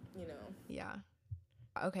 But Yeah.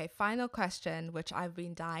 Okay, final question, which I've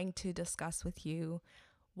been dying to discuss with you.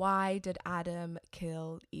 Why did Adam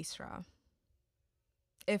kill Isra?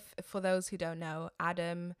 If for those who don't know,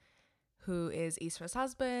 Adam, who is Isra's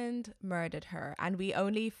husband, murdered her. And we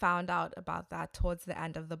only found out about that towards the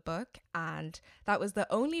end of the book. And that was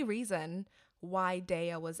the only reason why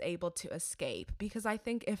Dea was able to escape. Because I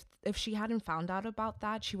think if she hadn't found out about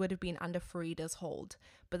that, she would have been under Farida's hold.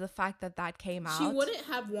 But the fact that came out... She wouldn't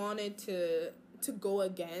have wanted to go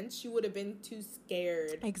again. She would have been too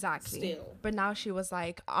scared. Exactly. Still. But now she was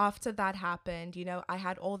like, after that happened, I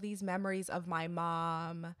had all these memories of my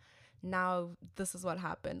mom. Now this is what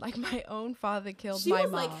happened. Like, my own father killed my mom.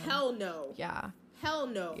 She was like, hell no. Yeah. Hell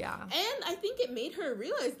no. Yeah. And I think it made her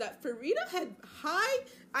realize that Farida had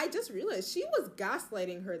I just realized she was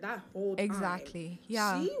gaslighting her that whole time. Exactly.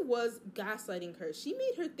 Yeah. She was gaslighting her. She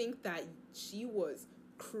made her think that she was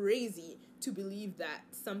crazy to believe that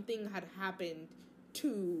something had happened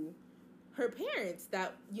to her parents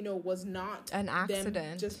that, was not an accident.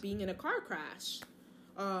 Them just being in a car crash.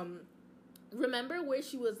 Remember where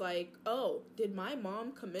she was like, oh, did my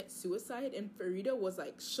mom commit suicide? And Farida was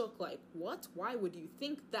like shook, like, what? Why would you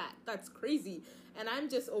think that? That's crazy. And I'm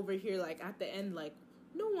just over here like at the end like,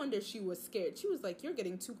 no wonder she was scared. She was like, you're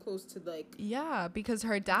getting too close to like... Yeah, because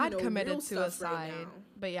her dad committed suicide. Right,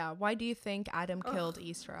 but yeah, why do you think Adam killed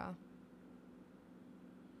Isra?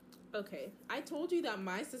 Okay, I told you that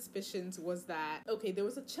my suspicions was that... Okay, there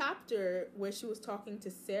was a chapter where she was talking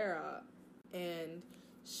to Sarah and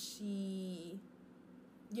she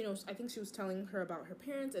you know, I think she was telling her about her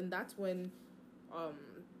parents, and that's when,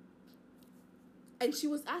 and she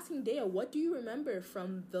was asking Dea, what do you remember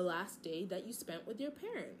from the last day that you spent with your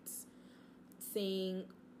parents? Saying,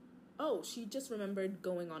 oh, she just remembered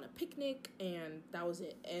going on a picnic, and that was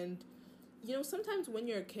it. And, you know, sometimes when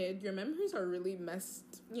you're a kid, your memories are really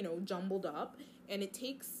messed, you know, jumbled up, and it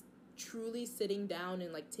takes truly sitting down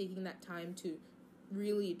and, like, taking that time to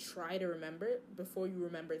really try to remember it before you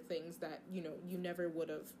remember things that, you know, you never would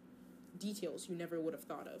have, details you never would have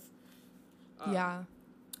thought of. Yeah.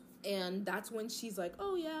 And that's when she's like,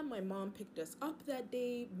 oh yeah, my mom picked us up that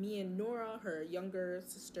day, me and Nora, her younger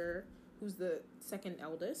sister, who's the second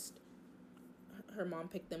eldest. Her mom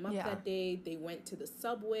picked them up that day. They went to the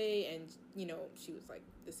subway, and, you know, she was like,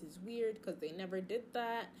 this is weird because they never did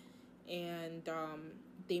that. And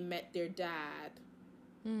they met their dad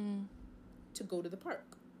to go to the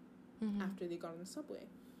park after they got on the subway.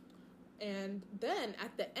 And then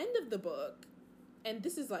at the end of the book, and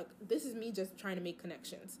this is me just trying to make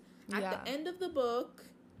connections. At the end of the book,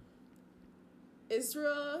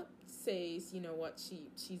 Isra says, you know what,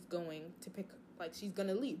 she's going to pick, like, she's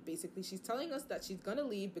gonna leave. Basically, she's telling us that she's gonna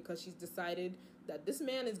leave because she's decided that this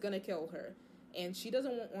man is gonna kill her, and she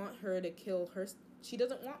doesn't want her to kill her. She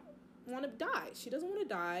doesn't want to die. She doesn't want to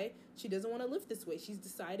die. She doesn't want to live this way. She's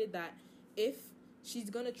decided that if she's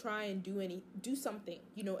gonna try and do something,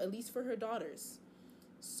 you know, at least for her daughters.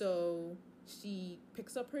 So she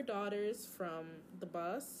picks up her daughters from the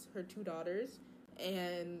bus, her two daughters,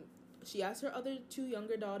 and she has her other two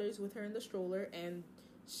younger daughters with her in the stroller, and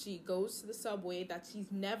she goes to the subway that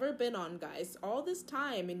she's never been on, guys. All this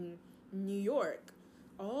time in New York,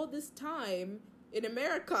 all this time in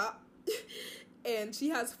America, and she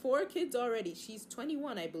has 4 kids already. She's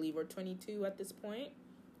 21, I believe, or 22 at this point.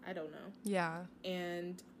 I don't know. Yeah.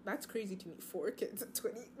 And that's crazy to me. 4 kids at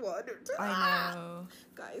 21. I know.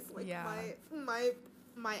 Guys, like,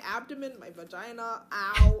 my abdomen, my vagina,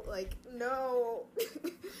 ow, like, no.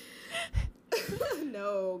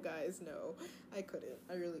 No, guys, no. I couldn't.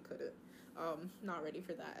 I really couldn't. Not ready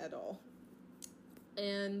for that at all.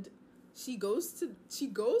 And she goes,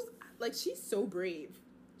 like, she's so brave.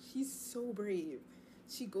 She's so brave.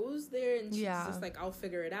 She goes there and she's just like, I'll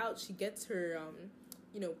figure it out. She gets her,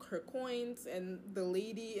 you know, her coins, and the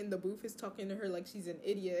lady in the booth is talking to her like she's an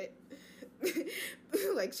idiot.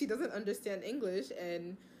 Like, she doesn't understand English,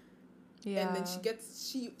 and then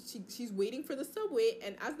she's waiting for the subway,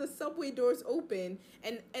 and as the subway doors open,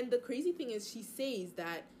 and the crazy thing is, she says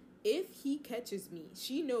that if he catches me,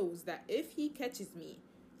 she knows that if he catches me,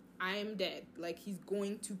 I am dead. Like, he's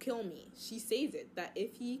going to kill me. She says it, that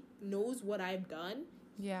if he knows what I've done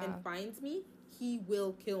and finds me, he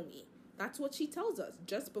will kill me. That's what she tells us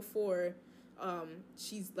just before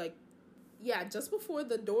she's like, just before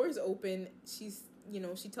the doors open, she's, you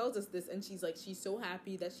know, she tells us this, and she's like, she's so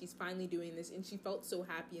happy that she's finally doing this, and she felt so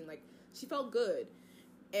happy, and, like, she felt good.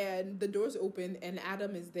 And the doors open, and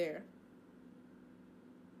Adam is there.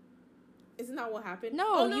 Isn't that what happened?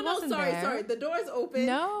 No, he wasn't there. Sorry. The doors open.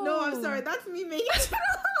 No, I'm sorry. That's me making it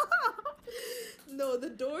up. No, the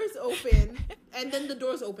doors open, and then the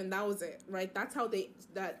doors open. That was it, right? That's how the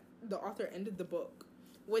author ended the book,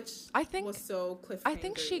 which I think was so cliffhanger. I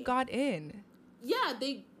think she got in. Yeah,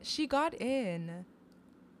 she got in.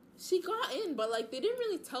 She got in, but, like, they didn't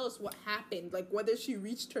really tell us what happened, like, whether she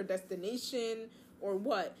reached her destination or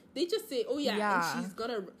what. They just say, oh, yeah.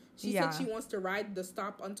 And she said she wants to ride the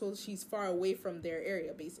stop until she's far away from their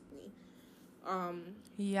area, basically. And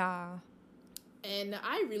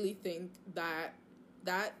I really think that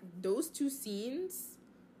those two scenes,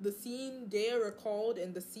 the scene Dea recalled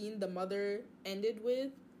and the scene the mother ended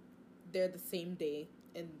with, they're the same day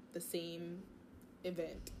and the same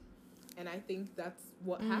event. And I think that's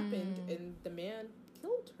what happened, and the man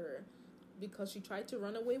killed her because she tried to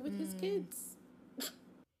run away with his kids.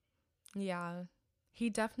 Yeah. He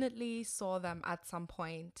definitely saw them at some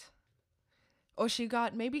point. Or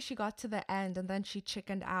maybe she got to the end and then she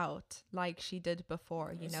chickened out like she did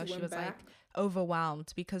before. You know, she was back? Like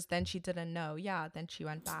overwhelmed because then she didn't know. Yeah, then she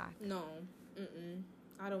went back. No.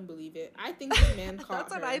 I don't believe it. I think this man caught her.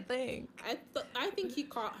 That's what I think. I think he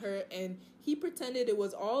caught her and he pretended it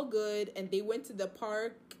was all good, and they went to the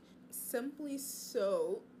park simply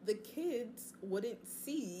so the kids wouldn't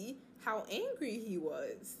see how angry he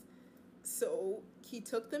was. So he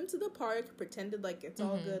took them to the park, pretended like it's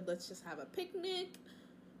all good, let's just have a picnic.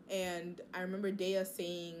 And I remember Dea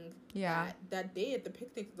saying that day at the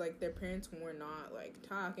picnic, like, their parents were not, like,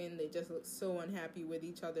 talking. They just looked so unhappy with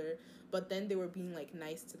each other. But then they were being, like,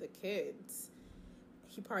 nice to the kids.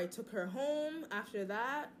 He probably took her home after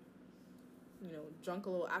that. drunk a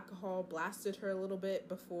little alcohol, blasted her a little bit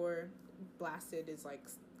before. Blasted is like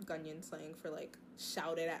Gunyan slang for like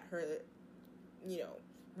shouted at her,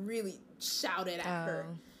 really shouted at her.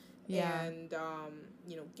 Yeah. And,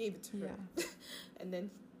 gave it to her. Yeah. And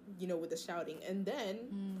then, with the shouting. And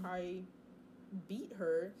then probably beat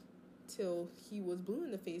her till he was blue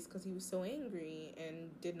in the face because he was so angry and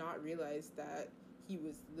did not realize that he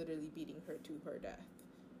was literally beating her to her death.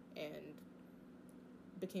 And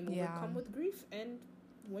became overcome with grief and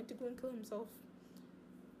went to go and kill himself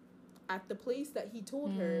at the place that he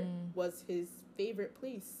told her was his favorite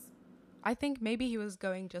place. I think maybe he was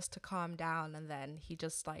going just to calm down, and then he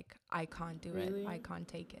just like, I can't do it. I can't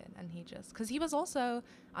take it. And he just, because he was also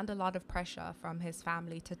under a lot of pressure from his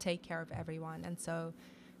family to take care of everyone. And so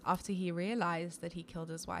after he realized that he killed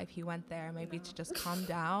his wife, he went there maybe to just calm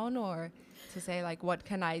down or to say like, what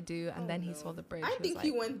can I do? And then he saw the bridge. I think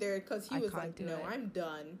he went there because he was like, no, I'm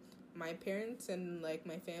done. My parents and like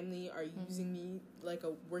my family are using me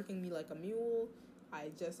working me like a mule. I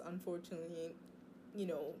just unfortunately,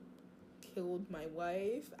 killed my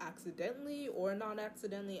wife accidentally or not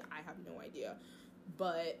accidentally. I have no idea.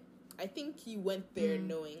 But I think he went there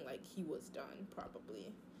knowing like he was done,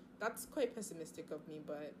 probably. That's quite pessimistic of me,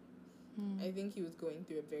 but I think he was going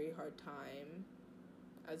through a very hard time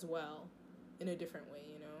as well, in a different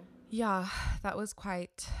way, Yeah, that was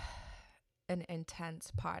quite an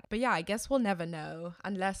intense part. But yeah, I guess we'll never know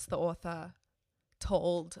unless the author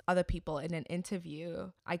told other people in an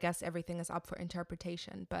interview. I guess everything is up for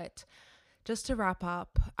interpretation. But just to wrap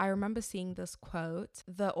up, I remember seeing this quote.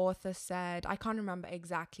 The author said, I can't remember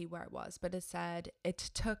exactly where it was, but it said, it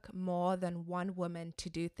took more than one woman to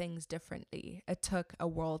do things differently. It took a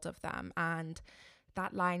world of them. And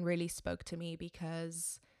that line really spoke to me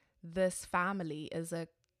because this family is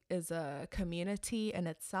a community in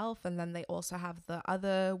itself. And then they also have the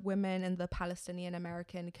other women in the Palestinian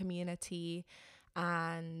American community.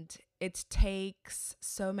 And it takes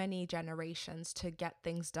so many generations to get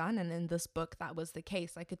things done. And in this book, that was the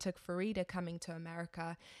case. Like, it took Farida coming to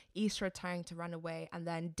America, Isra trying to run away, and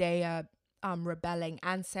then Daya rebelling,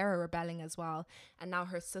 and Sarah rebelling as well. And now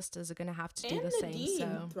her sisters are going to have to do the Nadine same.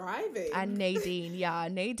 So thriving. And Nadine,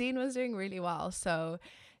 Nadine was doing really well. So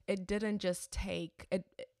it didn't just take it.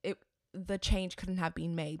 The change couldn't have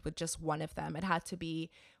been made with just one of them. It had to be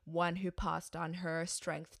one who passed on her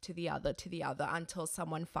strength to the other until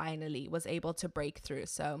someone finally was able to break through.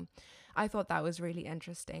 So I thought that was really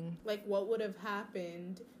interesting. Like, what would have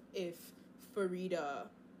happened if Farida,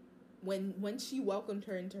 when she welcomed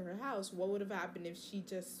her into her house, what would have happened if she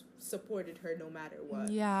just supported her no matter what?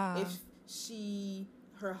 Yeah. If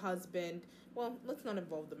her husband, well, let's not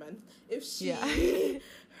involve the men. If she,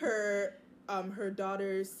 her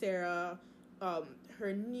daughter Sarah,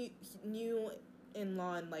 her new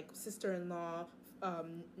in-law and like sister-in-law,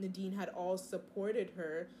 Nadine, had all supported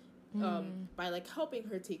her by like helping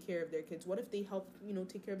her take care of their kids. What if they helped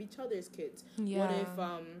take care of each other's kids? What if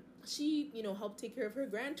she helped take care of her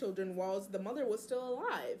grandchildren whilst the mother was still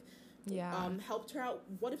alive? Helped her out.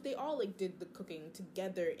 What if they all like did the cooking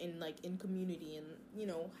together in community and in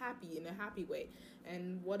a happy way?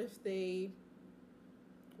 And what if they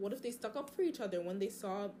stuck up for each other when they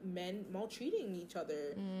saw men maltreating each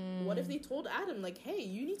other? What if they told Adam, like, hey,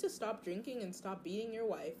 you need to stop drinking and stop beating your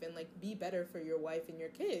wife and, like, be better for your wife and your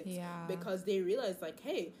kids? Yeah. Because they realized, like,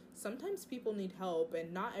 hey, sometimes people need help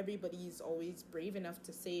and not everybody's always brave enough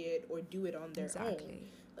to say it or do it on their own.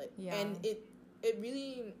 Like, and it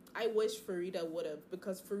really, I wish Farida would have,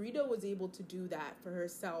 because Farida was able to do that for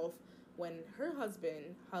herself when her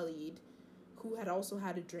husband, Khalid, who had also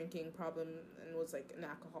had a drinking problem and was like an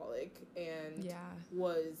alcoholic and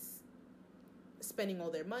was spending all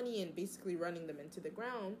their money and basically running them into the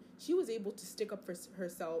ground, she was able to stick up for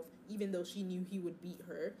herself even though she knew he would beat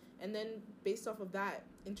her. And then based off of that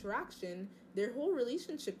interaction, their whole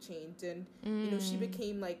relationship changed, and she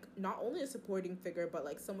became like not only a supporting figure but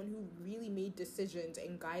like someone who really made decisions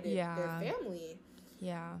and guided their family.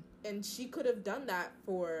 Yeah. And she could have done that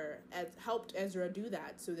helped Ezra do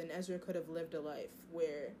that. So then Ezra could have lived a life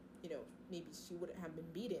where, maybe she wouldn't have been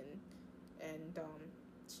beaten and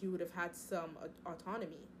she would have had some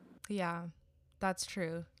autonomy. Yeah, that's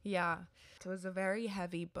true. Yeah. It was a very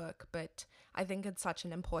heavy book, but I think it's such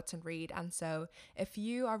an important read. And so if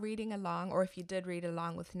you are reading along, or if you did read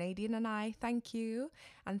along with Nadine and I, thank you.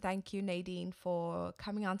 And thank you, Nadine, for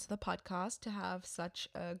coming onto the podcast to have such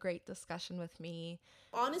a great discussion with me.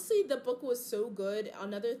 Honestly, the book was so good.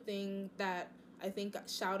 Another thing that I think,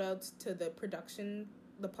 shout outs to the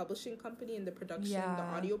publishing company and the production, the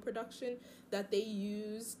audio production, that they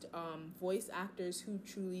used voice actors who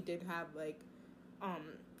truly did have like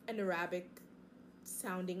an Arabic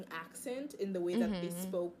sounding accent in the way that they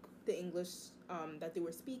spoke the English that they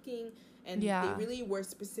were speaking, and they really were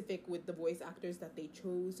specific with the voice actors that they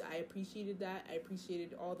chose. I appreciated that. I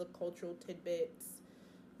appreciated all the cultural tidbits,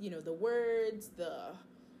 you know, the words,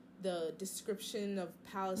 the description of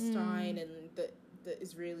Palestine and the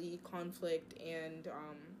Israeli conflict, and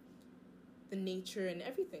the nature and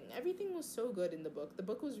everything. Everything was so good in the book. The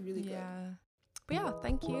book was really good. But yeah,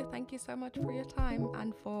 thank you so much for your time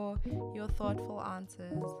and for your thoughtful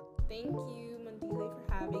answers. Thank you, Mandile,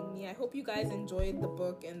 for having me. I hope you guys enjoyed the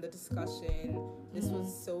book and the discussion. This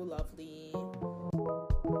was so lovely.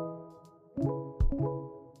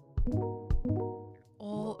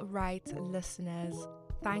 All right, listeners.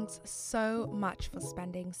 Thanks so much for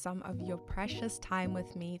spending some of your precious time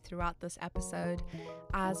with me throughout this episode.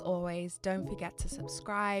 As always, don't forget to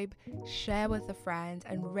subscribe, share with a friend,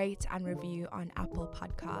 and rate and review on Apple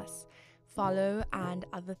Podcasts. Follow And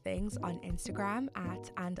Other Things on Instagram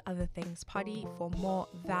at And Other Things Poddy for more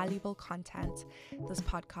valuable content. This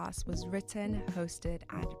podcast was written, hosted,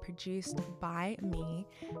 and produced by me.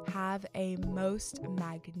 Have a most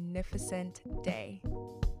magnificent day.